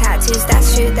lick on your tattoos. That's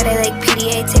true that I like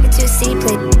PDA. Take it to a C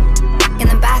play in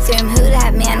the bathroom. Who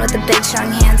that man with the big strong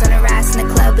hands on her ass in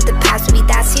the club with the past? Baby,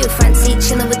 that's you. Front seat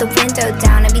chilling with the window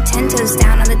down. I be 10 toes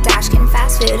down on the dash getting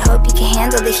fast food. Hope you can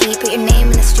handle the heat. Put your name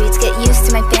in the streets. Get used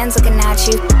to my fans looking at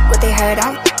you. What they heard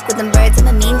on with them birds. I'm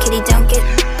a mean kitty. Don't get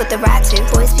but the rats do.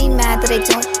 Boys be mad that I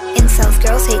don't. Incels,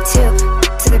 girls hate too.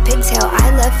 to the pigtail. I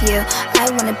love you, I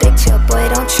want a big chill. Boy,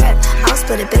 don't trip, I'll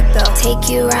split a big bill. Take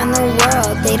you around the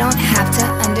world, they don't have to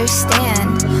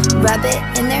understand. Rub it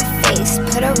in their face,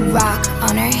 put a rock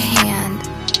on her hand.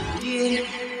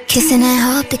 Kissing and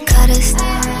hope they cut us,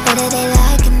 whether they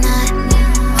like or not.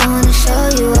 I wanna show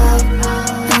you up,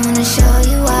 I wanna show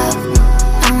you up.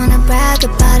 I wanna brag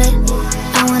about it,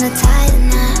 I wanna tie the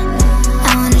knot.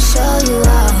 I wanna show you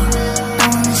up, I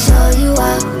wanna show you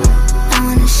up. I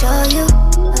wanna show you,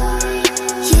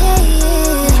 yeah,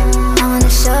 yeah. I wanna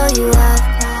show you up,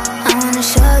 I wanna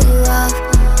show you up.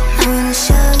 I wanna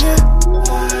show you,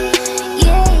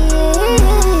 yeah,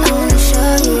 yeah. I wanna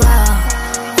show you up,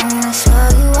 I wanna show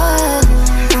you up.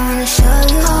 I wanna show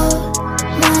you. Hold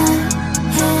my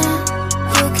hand,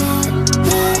 you can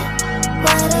hear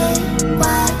what it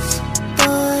was,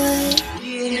 boy.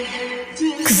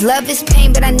 Cause love is pain,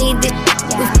 but I need it.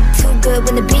 We too good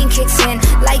when the beam kicks in.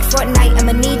 Like Fortnite,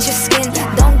 I'ma need your skin.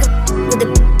 Don't go with the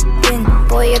bin.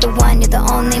 Boy, you're the one, you're the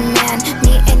only man.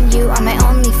 Me and you are my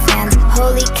only fans.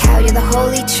 Holy cow, you're the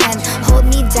holy trend. Hold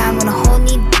me down when I hold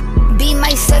me. Be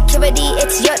my security,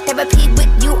 it's your therapy.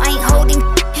 With you, I ain't holding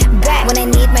back. When I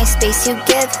need my space, you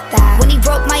give that. When he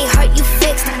broke my heart, you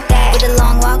fixed that. With a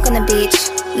long walk on the beach.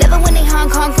 Living when they Hong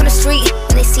Kong from the street.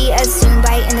 When they see us zoom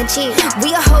right in the Jeep.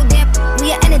 We a whole damn,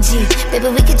 we a energy. Baby,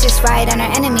 we could just ride on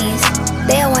our enemies.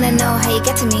 They all wanna know how you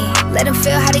get to me. Let them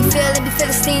feel how they feel, let me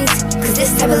Philistines. Cause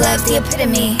this type of love's the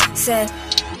epitome. Said,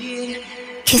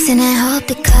 kissing and hope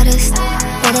they cut us,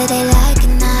 whether they like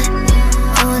or not.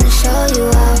 I wanna show you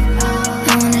up,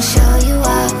 I wanna show you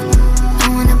up. I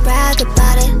wanna brag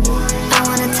about it, I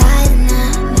wanna tie the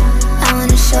knot. I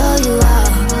wanna show you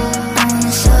up, I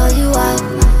wanna show you up.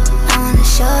 I wanna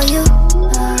show you,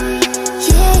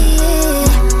 yeah,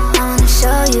 yeah. I wanna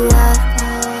show you up,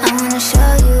 I wanna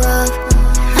show you up.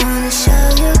 I wanna show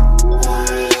you,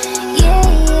 yeah,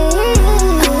 yeah.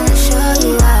 I wanna show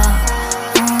you up,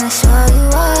 I wanna show you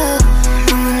up.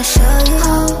 I wanna show you.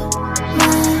 Hold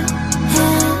my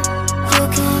hand, you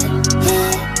can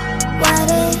hear what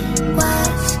it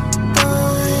was,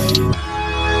 boy.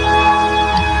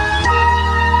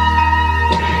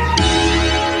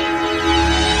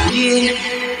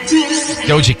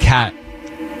 Doja Cat,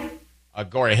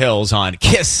 Agora Hills on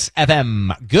Kiss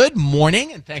FM. Good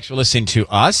morning, and thanks for listening to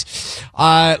us.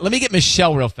 Let me get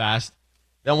Michelle real fast.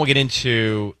 Then we'll get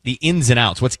into the ins and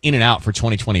outs. What's in and out for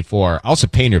 2024. I'll also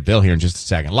paying your bill here in just a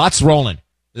second. Lots rolling.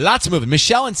 Lots moving.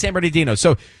 Michelle in San Bernardino.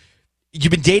 So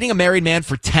you've been dating a married man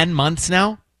for 10 months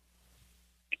now?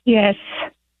 Yes.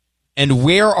 And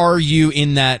where are you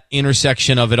in that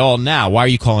intersection of it all now? Why are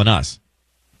you calling us?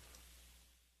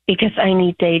 Because I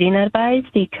need dating advice,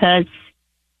 because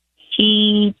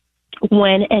he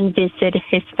went and visited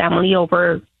his family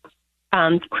over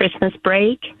Christmas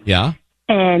break. Yeah.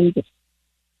 And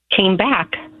came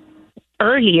back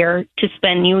earlier to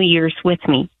spend New Year's with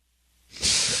me.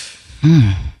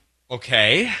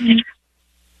 Okay.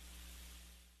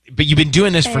 But you've been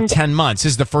doing this for 10 months.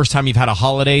 This is the first time you've had a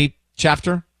holiday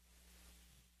chapter?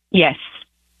 Yes.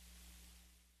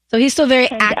 So he's still very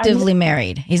actively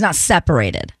married. He's not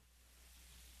separated.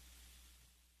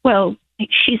 Well,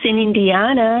 she's in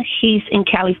Indiana. He's in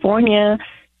California.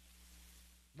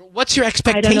 What's your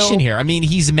expectation here? I mean,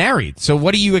 he's married. So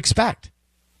what do you expect?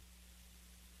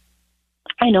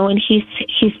 I know, and he's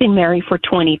been married for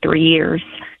 23 years.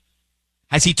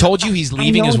 Has he told you he's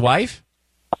leaving his wife?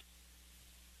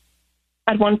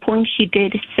 At one point, he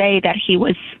did say that he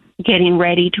was getting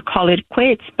ready to call it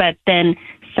quits, but then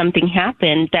something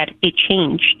happened that it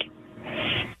changed.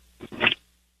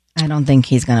 I don't think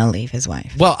he's going to leave his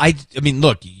wife. Well, I mean,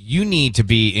 look, you need to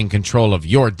be in control of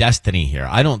your destiny here.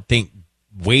 I don't think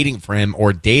waiting for him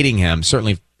or dating him,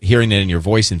 certainly hearing it in your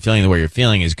voice and feeling the way you're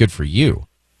feeling, is good for you.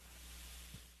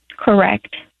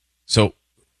 Correct. So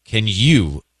can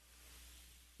you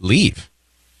leave?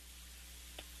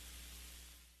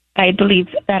 I believe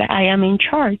that I am in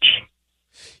charge.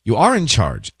 You are in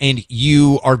charge, and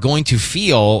you are going to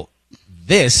feel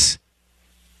this,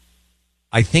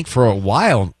 I think, for a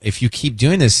while. If you keep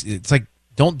doing this, it's like,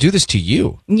 don't do this to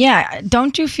you. Yeah.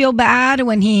 Don't you feel bad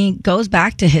when he goes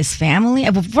back to his family?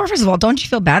 Well, first of all, don't you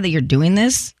feel bad that you're doing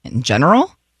this in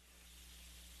general?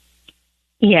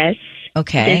 Yes.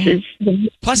 Okay. This is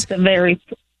Plus, the very...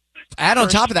 Add on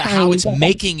top of that how it's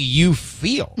making you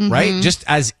feel, right? Just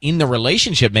as in the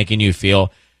relationship making you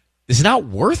feel, this is not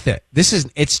worth it.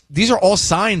 These are all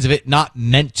signs of it not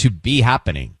meant to be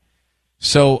happening.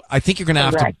 So I think you're going to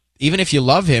have to, even if you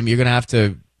love him, you're going to have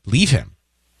to leave him.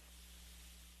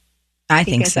 I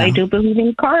think so. I do believe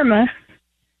in karma.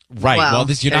 Right. Well,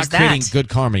 you're not creating good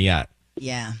karma yet.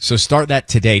 Yeah. So start that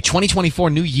today. 2024,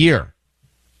 new year.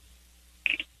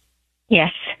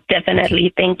 Yes,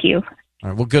 definitely. Thank you. All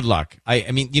right. Well, good luck.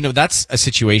 I mean, that's a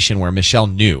situation where Michelle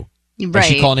knew. Like, Right.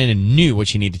 she called in and knew what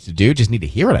she needed to do. Just need to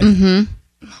hear it. I think.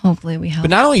 Mm-hmm. Hopefully we help. But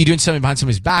not only are you doing something behind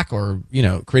somebody's back or,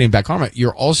 creating bad karma,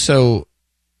 you're also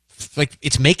like,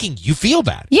 it's making you feel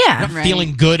bad. Yeah. You're not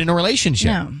feeling good in a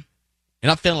relationship. No. You're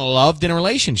not feeling loved in a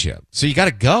relationship. So you got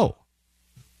to go.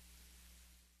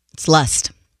 It's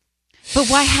lust. But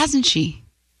why hasn't she?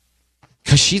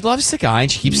 Because she loves the guy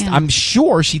and she keeps, I'm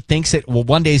sure she thinks that,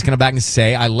 one day he's going to back and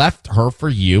say, I left her for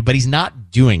you, but he's not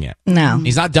doing it. No.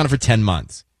 He's not done it for 10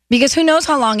 months. Because who knows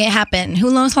how long it happened?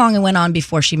 Who knows how long it went on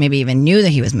before she maybe even knew that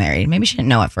he was married? Maybe she didn't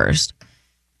know at first.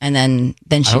 And then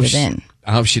she was in.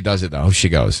 I hope she does it, though. I hope she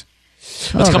goes.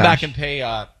 Let's come back and pay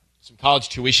some college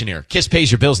tuition here. Kiss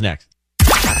pays your bills next.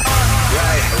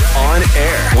 On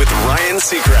air with Ryan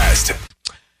Seacrest.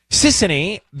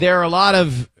 Sissany, there are a lot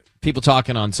of people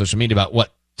talking on social media about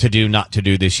what to do, not to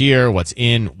do this year, what's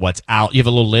in, what's out. You have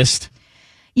a little list?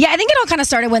 Yeah, I think it all kind of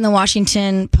started when the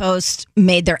Washington Post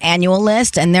made their annual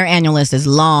list, and their annual list is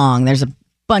long. There's a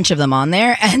bunch of them on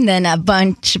there, and then a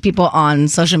bunch of people on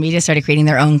social media started creating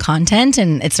their own content,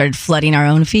 and it started flooding our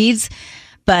own feeds.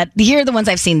 But here are the ones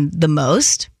I've seen the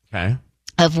most. Okay.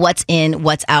 Of what's in,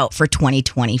 what's out for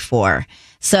 2024.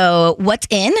 So what's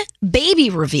in? Baby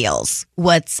reveals.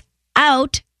 What's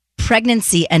out?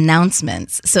 Pregnancy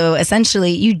announcements. So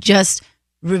essentially, you just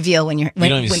reveal when you're. You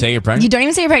don't even say you're pregnant? You don't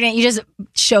even say you're pregnant. You just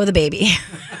show the baby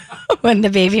when the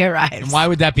baby arrives. And why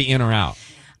would that be in or out?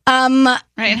 Right.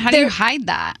 And how do you hide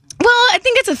that? Well, I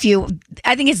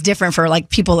think it's different for like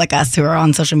people like us who are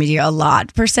on social media a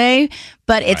lot per se,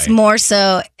 but it's more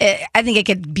so, I think it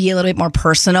could be a little bit more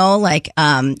personal. Like,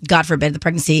 God forbid the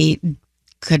pregnancy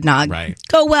could not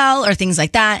go well or things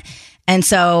like that. And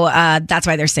so that's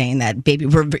why they're saying that baby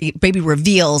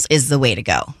reveals is the way to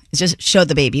go. It's just show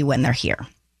the baby when they're here.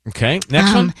 Okay.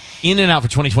 Next one. In and out for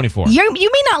 2024. You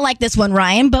may not like this one,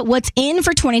 Ryan, but what's in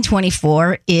for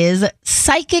 2024 is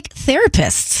psychic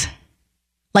therapists.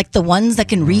 Like the ones that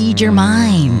can read your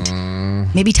mind,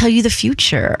 maybe tell you the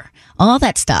future, all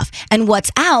that stuff. And what's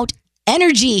out?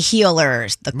 Energy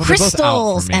healers, the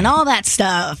crystals, and all that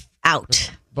stuff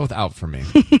out. Both out for me.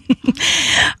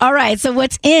 All right. So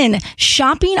what's in?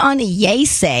 Shopping on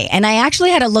Yeasay. And I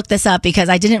actually had to look this up because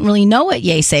I didn't really know what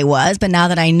Yeasay was. But now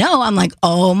that I know, I'm like,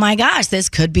 oh my gosh, this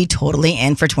could be totally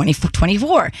in for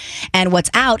 2024. And what's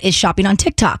out is shopping on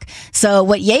TikTok. So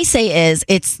what Yeasay is,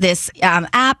 it's this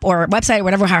app or website or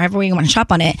whatever, however you want to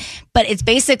shop on it. But it's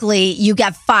basically, you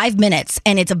get 5 minutes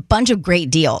and it's a bunch of great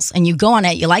deals. And you go on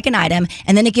it, you like an item,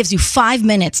 and then it gives you 5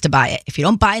 minutes to buy it. If you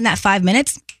don't buy in that 5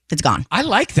 minutes, it's gone. I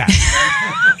like that.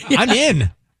 I'm in.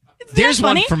 There's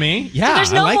one for me. Yeah, so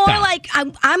there's no I like more that. like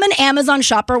I'm an Amazon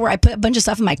shopper where I put a bunch of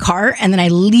stuff in my cart and then I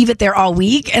leave it there all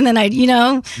week and then I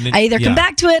either come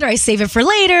back to it or I save it for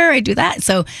later. I do that.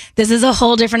 So this is a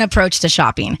whole different approach to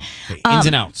shopping. Okay, ins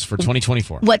and outs for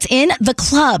 2024. What's in? The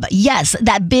Club. Yes,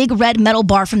 that big red metal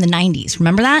bar from the 90s.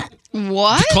 Remember that?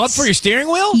 What? The club for your steering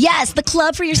wheel? Yes, the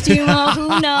club for your steering wheel.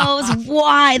 Who knows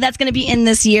why that's going to be in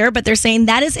this year, but they're saying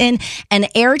that is in, and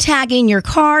air tagging your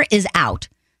car is out.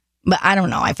 But I don't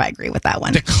know if I agree with that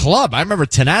one. The club. I remember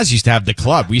Tanaz used to have the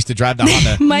club. We used to drive the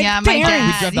Honda. my dad. We'd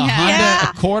drive the Honda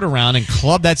Accord around and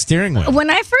club that steering wheel. When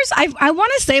I first, I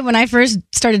want to say when I first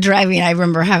started driving, I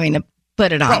remember having to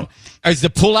put it on. Is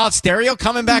the pull-out stereo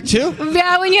coming back too?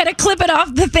 Yeah, when you had to clip it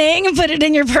off the thing and put it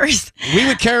in your purse. We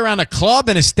would carry around a club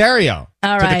and a stereo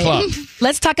All to right. the club.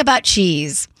 Let's talk about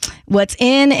cheese. What's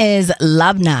in is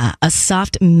labna, a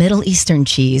soft Middle Eastern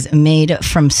cheese made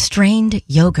from strained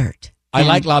yogurt. I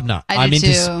like labna. I do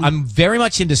too. I'm very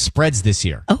much into spreads this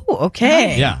year. Oh,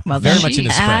 okay. Yeah, Well, very then much into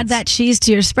add spreads. that cheese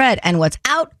to your spread. And what's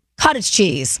out? Cottage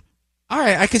cheese. All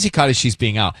right, I can see cottage cheese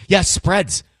being out. Yeah,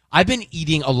 spreads. I've been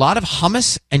eating a lot of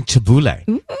hummus and tabbouleh.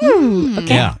 Ooh,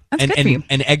 okay. Yeah, That's and, good for you.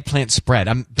 and eggplant spread.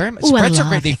 I'm very much. Ooh, I Spreads are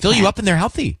love great. They fill you eggplant. up and they're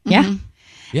healthy. Yeah.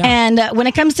 Yeah. And when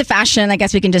it comes to fashion, I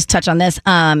guess we can just touch on this.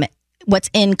 What's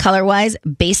in color-wise?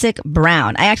 Basic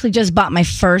brown. I actually just bought my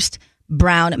first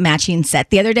brown matching set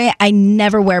the other day. I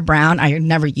never wear brown. I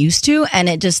never used to. And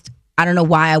it just, I don't know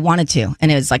why I wanted to. And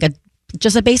it was like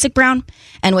just a basic brown.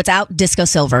 And what's out? Disco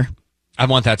silver. I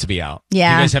want that to be out.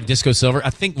 Yeah. You guys have disco silver?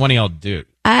 I think one of y'all do.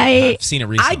 I've seen it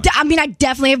recently. I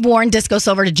definitely have worn disco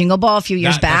silver to Jingle Ball a few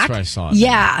years back. That's where I saw it.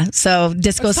 Yeah. So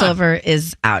disco silver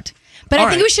is out. But I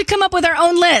think we should come up with our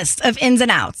own list of ins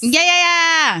and outs.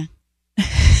 Yeah.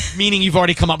 Meaning you've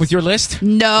already come up with your list?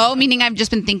 No, meaning I've just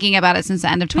been thinking about it since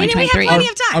the end of 2023. We have plenty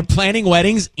of time. Are planning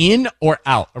weddings in or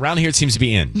out? Around here it seems to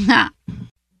be in.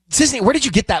 Sisney, where did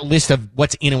you get that list of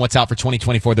what's in and what's out for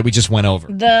 2024 that we just went over?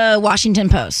 The Washington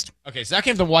Post. Okay, so that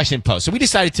came from the Washington Post. So we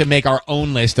decided to make our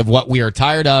own list of what we are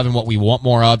tired of and what we want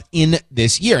more of in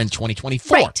this year, in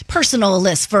 2024. Right. Personal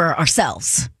list for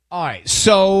ourselves. All right.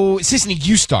 So, Sisney,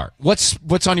 you start. What's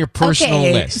on your personal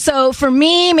list? So for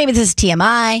me, maybe this is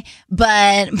TMI,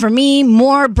 but for me,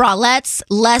 more bralettes,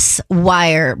 less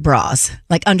wire bras,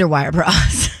 like underwire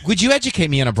bras. Would you educate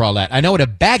me on a bralette? I know what a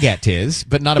baguette is,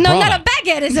 but not a bralette. No, not a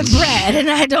baguette is a bread, and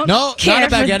I don't No, care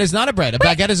not a baguette is not a bread. A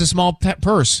baguette is a small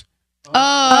purse. Oh,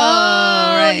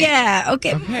 right. Yeah.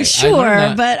 Okay.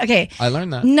 Sure. But okay. I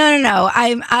learned that. No.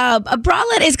 I'm a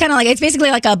bralette is kind of like, it's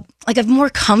basically like a more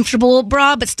comfortable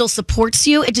bra, but still supports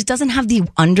you. It just doesn't have the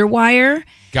underwire.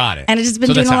 Got it. And I've just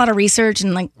been doing a lot of research,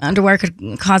 and like underwire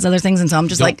could cause other things, and so I'm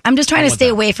just trying to stay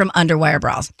away from underwire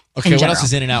bras. Okay. What else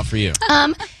is in and out for you?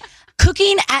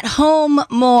 Cooking at home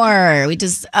more.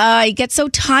 I get so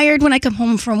tired when I come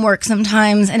home from work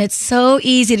sometimes, and it's so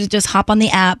easy to just hop on the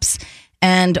apps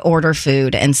and order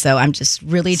food. And so I'm just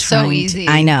really trying. So easy.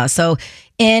 I know. So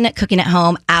in cooking at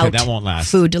home, out. Okay, that won't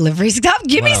last. Food deliveries. Stop.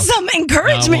 Give me some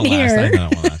encouragement here.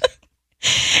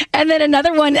 And then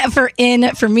another one for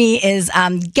me is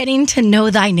getting to know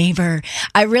thy neighbor.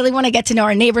 I really want to get to know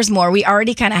our neighbors more. We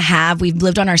already kind of have. We've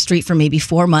lived on our street for maybe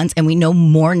 4 months, and we know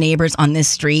more neighbors on this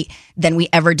street than we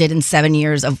ever did in 7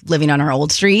 years of living on our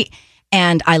old street.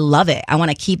 And I love it. I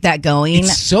want to keep that going.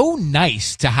 It's so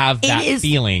nice to have that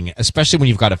feeling, especially when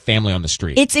you've got a family on the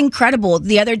street. It's incredible.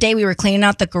 The other day we were cleaning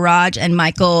out the garage, and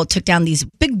Michael took down these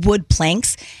big wood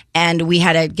planks, and we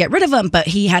had to get rid of them, but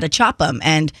he had to chop them.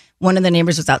 And one of the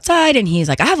neighbors was outside, and he's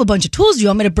like, I have a bunch of tools. Do you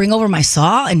want me to bring over my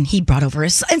saw? And he brought over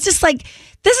his saw. It's just like,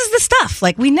 this is the stuff.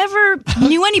 Like, we never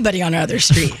knew anybody on our other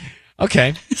street.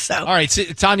 Okay. All right. So,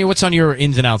 Tanya, what's on your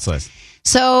ins and outs list?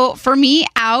 So for me,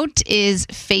 out is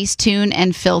Facetune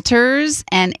and filters,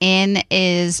 and in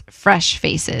is fresh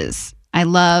faces. I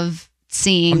love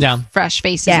seeing fresh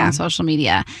faces on social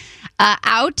media.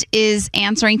 Out is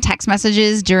answering text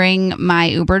messages during my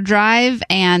Uber drive,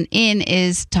 and in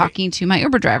is talking to my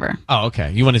Uber driver. Oh,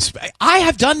 okay. You want to? I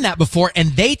have done that before, and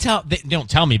they don't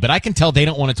tell me, but I can tell they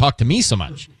don't want to talk to me so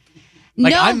much.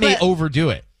 Like, I may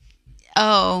overdo it.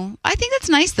 Oh, I think that's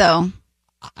nice though.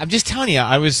 I'm just telling you.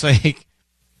 I was like,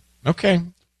 okay.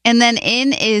 And then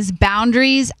in is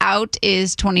boundaries, out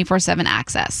is 24/7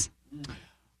 access.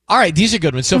 All right, these are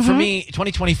good ones. So for me,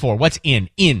 2024, what's in?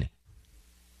 In.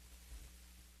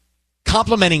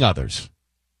 Complimenting others.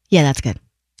 Yeah, that's good.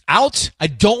 Out, I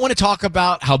don't want to talk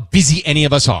about how busy any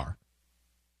of us are.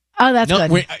 Oh, that's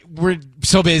good. We're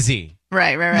so busy.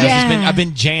 Right. Yeah. I've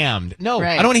been jammed. No,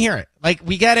 I don't want to hear it. Like,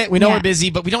 we get it. We know we're busy,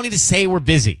 but we don't need to say we're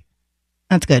busy.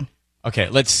 That's good. Okay,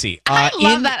 let's see. I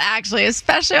love that, actually,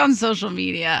 especially on social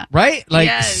media. Right? Like,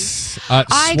 yes.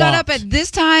 I got up at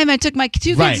this time. I took my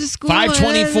 2 kids to school.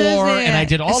 5:24, and I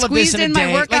did all of this in a day. Squeezed in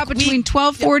my workout between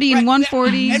 12:40 and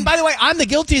 1:40. And by the way, I'm the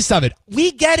guiltiest of it.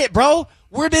 We get it, bro.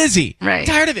 We're busy. Right.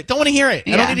 Tired of it. Don't want to hear it.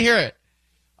 I don't need to hear it.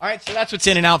 All right, so that's what's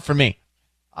in and out for me.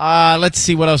 Let's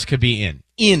see what else could be in.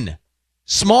 In.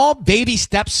 Small baby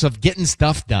steps of getting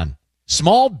stuff done.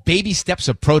 Small baby steps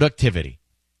of productivity.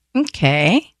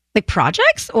 Okay. Like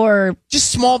projects or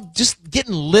just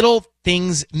getting little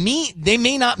things. They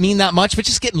may not mean that much, but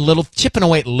just getting chipping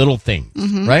away at little things,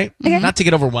 right? Okay. Not to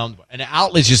get overwhelmed. An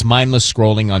outlet is just mindless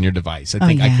scrolling on your device. I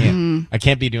think I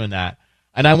can't be doing that.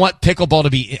 And I want pickleball to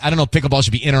be, I don't know if pickleball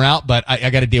should be in or out, but I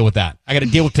got to deal with that. I got to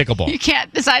deal with pickleball. You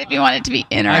can't decide if you want it to be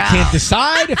in or out. I can't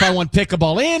decide if I want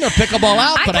pickleball in or pickleball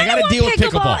out, but I got to deal with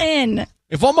pickleball. In.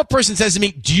 If one more person says to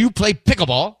me, do you play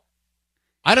pickleball?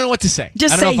 I don't know what to say. I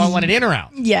don't know if I want it in or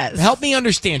out. Yes. Help me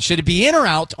understand. Should it be in or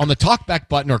out on the talkback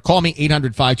button, or call me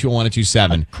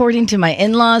 800-521-1027? According to my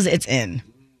in-laws, it's in.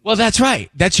 Well, that's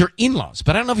right. That's your in-laws.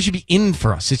 But I don't know if it should be in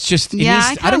for us. It's just,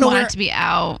 I don't know want it to be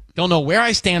out. Don't know where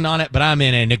I stand on it, but I'm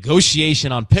in a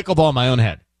negotiation on pickleball in my own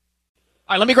head.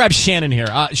 All right, let me grab Shannon here.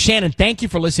 Shannon, thank you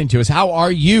for listening to us. How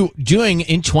are you doing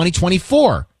in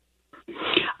 2024?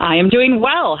 I am doing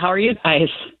well. How are you guys?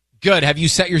 Good. Have you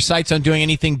set your sights on doing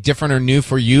anything different or new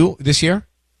for you this year?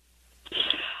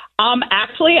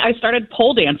 Actually, I started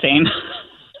pole dancing.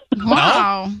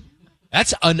 Wow. Oh,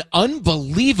 that's an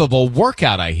unbelievable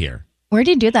workout, I hear. Where do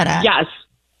you do that at? Yes.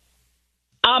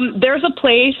 There's a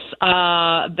place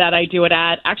that I do it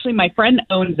at. Actually, my friend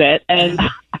owns it, and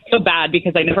I feel bad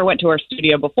because I never went to her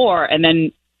studio before. And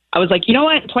then I was like, you know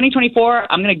what?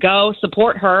 2024, I'm going to go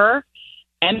support her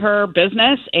and her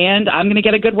business, and I'm going to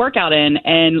get a good workout in.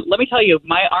 And let me tell you,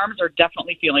 my arms are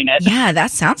definitely feeling it. Yeah,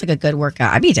 that sounds like a good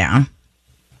workout. I'd be down.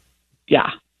 Yeah.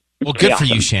 Well, good for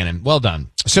you, Shannon. Well done.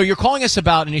 So you're calling us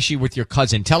about an issue with your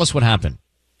cousin. Tell us what happened.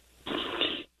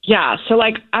 Yeah. So,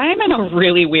 like, I'm in a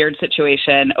really weird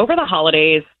situation. Over the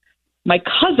holidays, my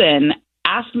cousin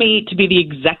asked me to be the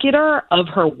executor of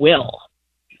her will.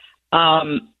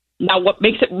 Now, what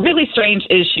makes it really strange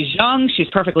is she's young, she's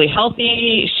perfectly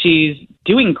healthy, she's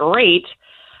doing great,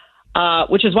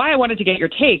 which is why I wanted to get your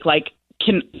take. Like,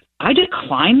 can I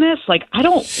decline this? Like, I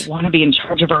don't want to be in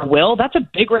charge of her will. That's a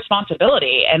big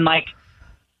responsibility. And, like,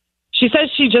 she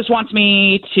says she just wants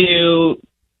me to,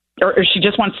 or she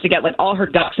just wants to get, like, all her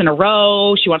ducks in a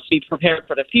row. She wants to be prepared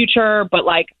for the future. But,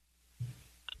 like,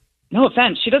 no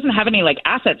offense, she doesn't have any, like,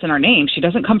 assets in her name. She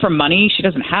doesn't come from money. She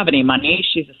doesn't have any money.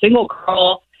 She's a single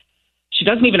girl. She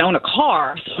doesn't even own a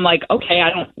car. So I'm like, okay, I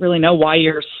don't really know why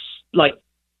you're, like,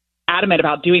 adamant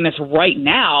about doing this right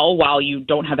now while you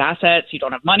don't have assets, you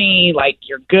don't have money, like,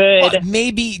 you're good. Well,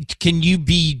 maybe can you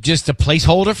be just a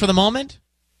placeholder for the moment?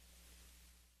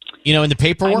 You know, in the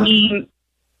paperwork? I mean,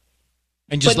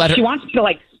 and just let her. She wants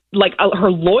to,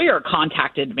 her lawyer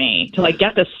contacted me to, like,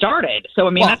 get this started. So,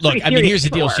 I mean, that's look, pretty I mean, serious here's the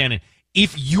for deal, her. Shannon.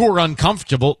 If you're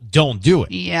uncomfortable, don't do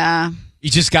it. Yeah. You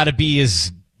just got to be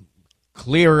as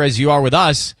clear as you are with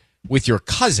us with your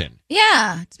cousin.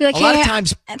 Yeah. To be like, A lot hey, of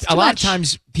times, that's too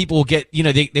much. people will get, you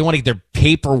know, they want to get their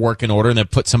paperwork in order and they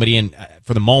put somebody in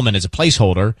for the moment as a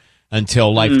placeholder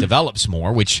until life develops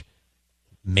more, which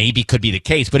maybe could be the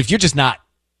case. But if you're just not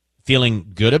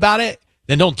feeling good about it,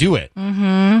 then don't do it.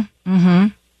 Mm-hmm. Mm-hmm.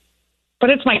 But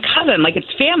it's my cousin. Like,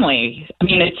 it's family. I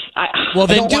mean, it's... Well,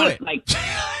 then I don't do want, it. Like,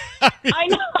 I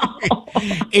know.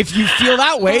 If you feel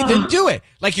that way, then do it.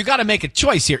 Like, you got to make a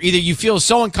choice here. Either you feel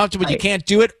so uncomfortable you can't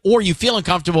do it, or you feel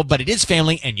uncomfortable, but it is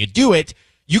family and you do it.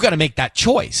 You got to make that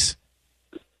choice.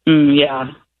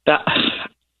 Yeah.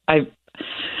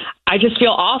 I just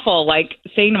feel awful, like,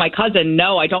 saying to my cousin,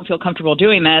 no, I don't feel comfortable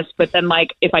doing this. But then, like,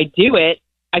 if I do it,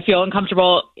 I feel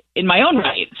uncomfortable in my own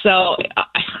right. So,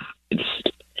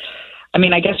 I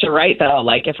mean, I guess you're right, though.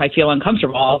 Like, if I feel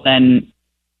uncomfortable, then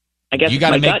I guess You it's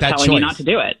gotta my make gut that telling me choice. not to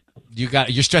do it.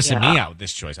 You're stressing me out with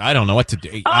this choice. I don't know what to do.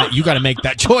 You got to make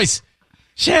that choice.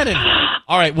 Shannon.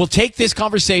 All right, we'll take this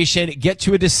conversation, get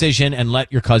to a decision, and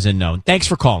let your cousin know. Thanks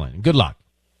for calling. Good luck.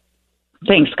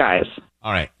 Thanks, guys.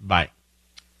 All right, bye.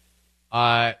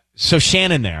 So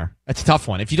Shannon there, that's a tough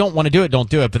one. If you don't want to do it, don't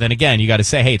do it. But then again, you got to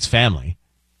say, hey, it's family.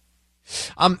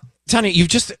 Tanya, you've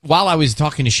just, while I was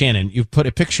talking to Shannon, you put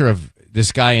a picture of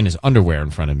this guy in his underwear in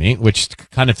front of me, which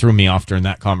kind of threw me off during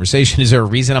that conversation. Is there a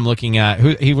reason I'm looking at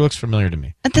who he looks familiar to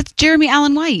me? That's Jeremy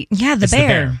Allen White. Yeah, It's the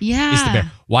bear. Yeah. It's the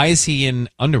bear. Why is he in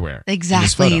underwear? in this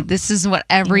Exactly. photo? This is what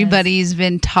everybody's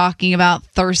been talking about,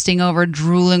 thirsting over,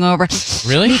 drooling over.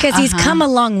 Really? Because he's come a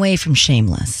long way from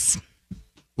Shameless.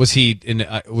 Was he in?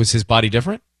 Was his body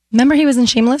different? Remember he was in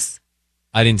Shameless?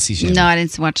 I didn't see Shameless. No, I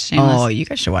didn't watch Shameless. Oh, you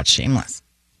guys should watch Shameless.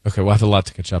 Okay, we'll have a lot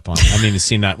to catch up on. I mean, I've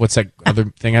seen that. What's that other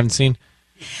thing I haven't seen?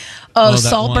 Oh, that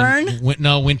Saltburn? one.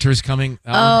 No, Winter's Coming.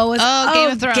 Game of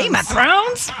Thrones. Game of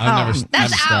Thrones? I've never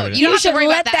That's started out. it. You don't have to should worry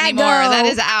about let that that anymore. go. That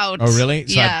is out. Oh, really?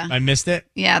 So Yeah. I missed it?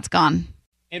 Yeah, it's gone.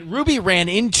 And Ruby ran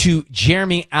into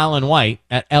Jeremy Allen White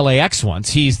at LAX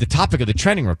once. He's the topic of the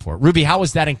trending report. Ruby, how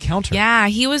was that encounter? Yeah,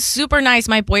 he was super nice.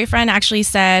 My boyfriend actually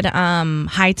said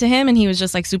hi to him, and he was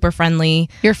just like super friendly.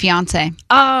 Your fiance.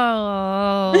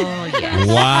 Oh, yes.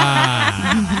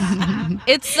 Wow.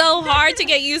 It's so hard to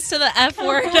get used to the F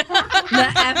word.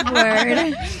 The F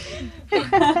word.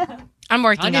 I'm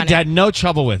working Anya on had it. no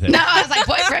trouble with it. No, I was like,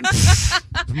 boyfriend.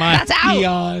 My That's out.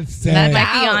 fiance. That's My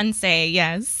out. fiance,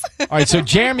 yes. All right, so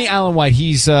Jeremy Allen White,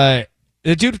 he's the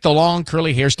dude with the long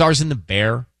curly hair, stars in The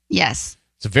Bear. Yes.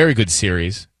 It's a very good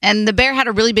series. And The Bear had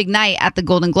a really big night at the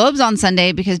Golden Globes on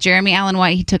Sunday because Jeremy Allen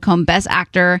White, he took home Best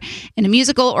Actor in a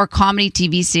musical or comedy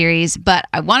TV series. But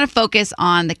I want to focus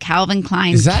on the Calvin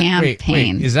Klein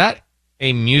campaign. Wait, is that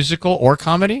a musical or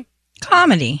comedy?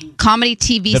 Comedy. Comedy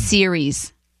TV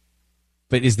series.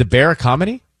 But is The Bear a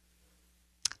comedy?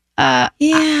 Yeah,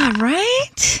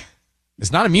 right?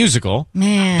 It's not a musical.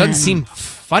 Man. Doesn't seem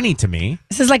funny to me.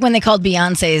 This is like when they called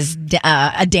Beyonce's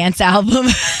a dance album.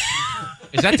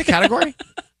 Is that the category?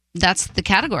 That's the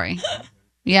category.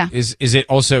 Yeah. Is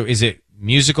it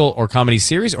musical or comedy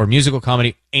series or musical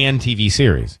comedy and TV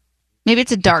series? Maybe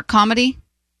it's a dark comedy.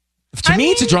 To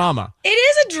me, it's a drama. It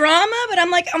is a drama, but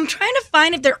I'm trying to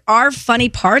find if there are funny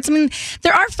parts. I mean,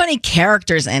 there are funny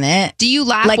characters in it. Do you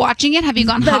laugh watching it? Have you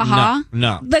gone ha-ha?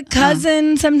 No. The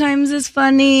cousin sometimes is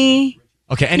funny.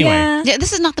 Okay, anyway. Yeah,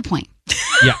 this is not the point.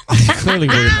 Yeah, clearly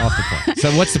we're off the point.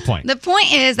 So what's the point? The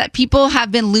point is that people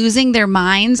have been losing their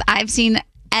minds. I've seen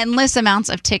endless amounts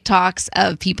of TikToks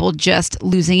of people just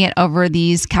losing it over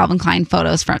these Calvin Klein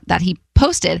photos that he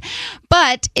posted.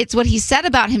 But it's what he said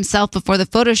about himself before the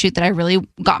photo shoot that really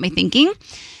got me thinking.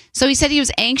 So he said he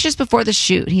was anxious before the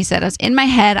shoot. He said, in my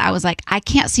head, I was like, I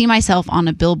can't see myself on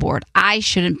a billboard. I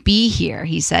shouldn't be here.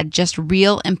 He said, just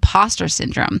real imposter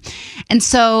syndrome. And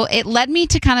so it led me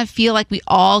to kind of feel like we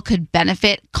all could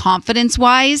benefit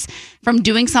confidence-wise from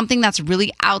doing something that's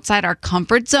really outside our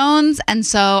comfort zones. And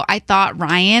so I thought,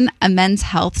 Ryan, a men's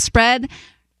health spread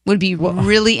would be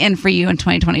really in for you in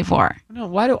 2024. No,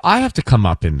 why do I have to come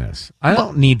up in this? I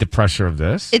don't need the pressure of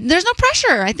this. There's no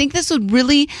pressure. I think this would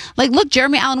really, look,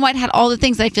 Jeremy Allen White had all the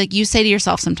things that I feel like you say to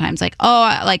yourself sometimes, like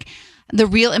the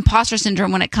real imposter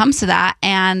syndrome when it comes to that.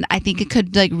 And I think it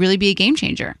could really be a game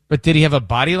changer. But did he have a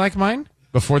body like mine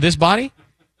before this body?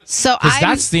 So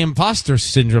that's the imposter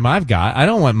syndrome I've got. I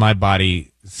don't want my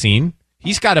body seen.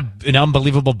 He's got an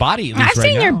unbelievable body. I've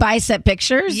seen your bicep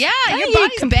pictures. Yeah, your you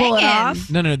body's can banging. pull it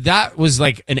off. No, that was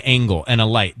like an angle and a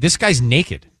light. This guy's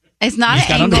naked. It's not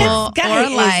He's an got angle underwear. or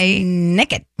a light.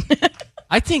 Naked.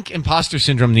 I think imposter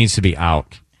syndrome needs to be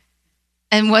out.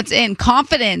 And what's in?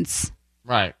 Confidence.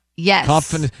 Right. Yes.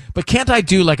 Confidence. But can't I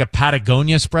do like a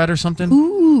Patagonia spread or something?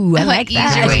 Ooh, I like ease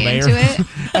that. your way into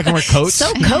it. I can wear coats.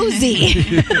 So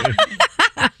cozy.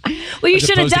 Well, you As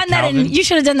should have opposed to done that. Calvin. You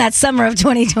should have done that summer of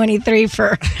 2023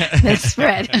 for this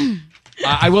spread.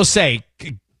 I will say,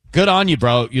 good on you,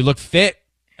 bro. You look fit.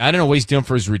 I don't know what he's doing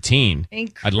for his routine.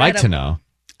 I'd like to know.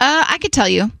 I could tell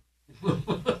you.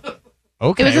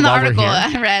 Okay. It was in the while we're article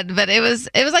here. I read, but it was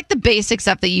like the basic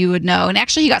stuff that you would know. And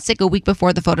actually, he got sick a week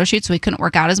before the photo shoot, so he couldn't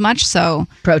work out as much. So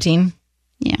protein.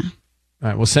 Yeah. All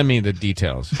right. Well, send me the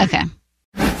details. Okay. On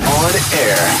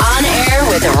air. On air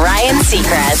with Ryan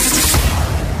Seacrest.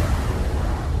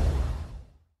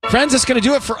 Friends, that's going to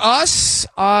do it for us.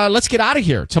 Let's get out of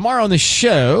here. Tomorrow on the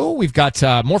show, we've got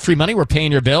more free money. We're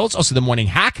paying your bills. Also, the morning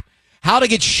hack. How to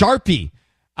get Sharpie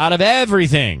out of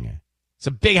everything. It's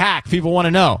a big hack. People want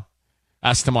to know.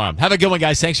 That's tomorrow. Have a good one,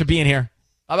 guys. Thanks for being here.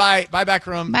 Bye-bye. Bye, back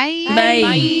room. Bye.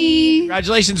 Bye.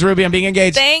 Congratulations, Ruby, on being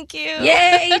engaged. Thank you.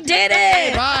 Yay, you did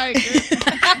it. Bye.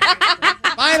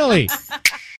 Finally.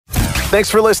 Thanks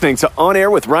for listening to On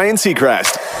Air with Ryan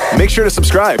Seacrest. Make sure to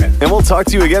subscribe, and we'll talk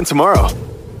to you again tomorrow.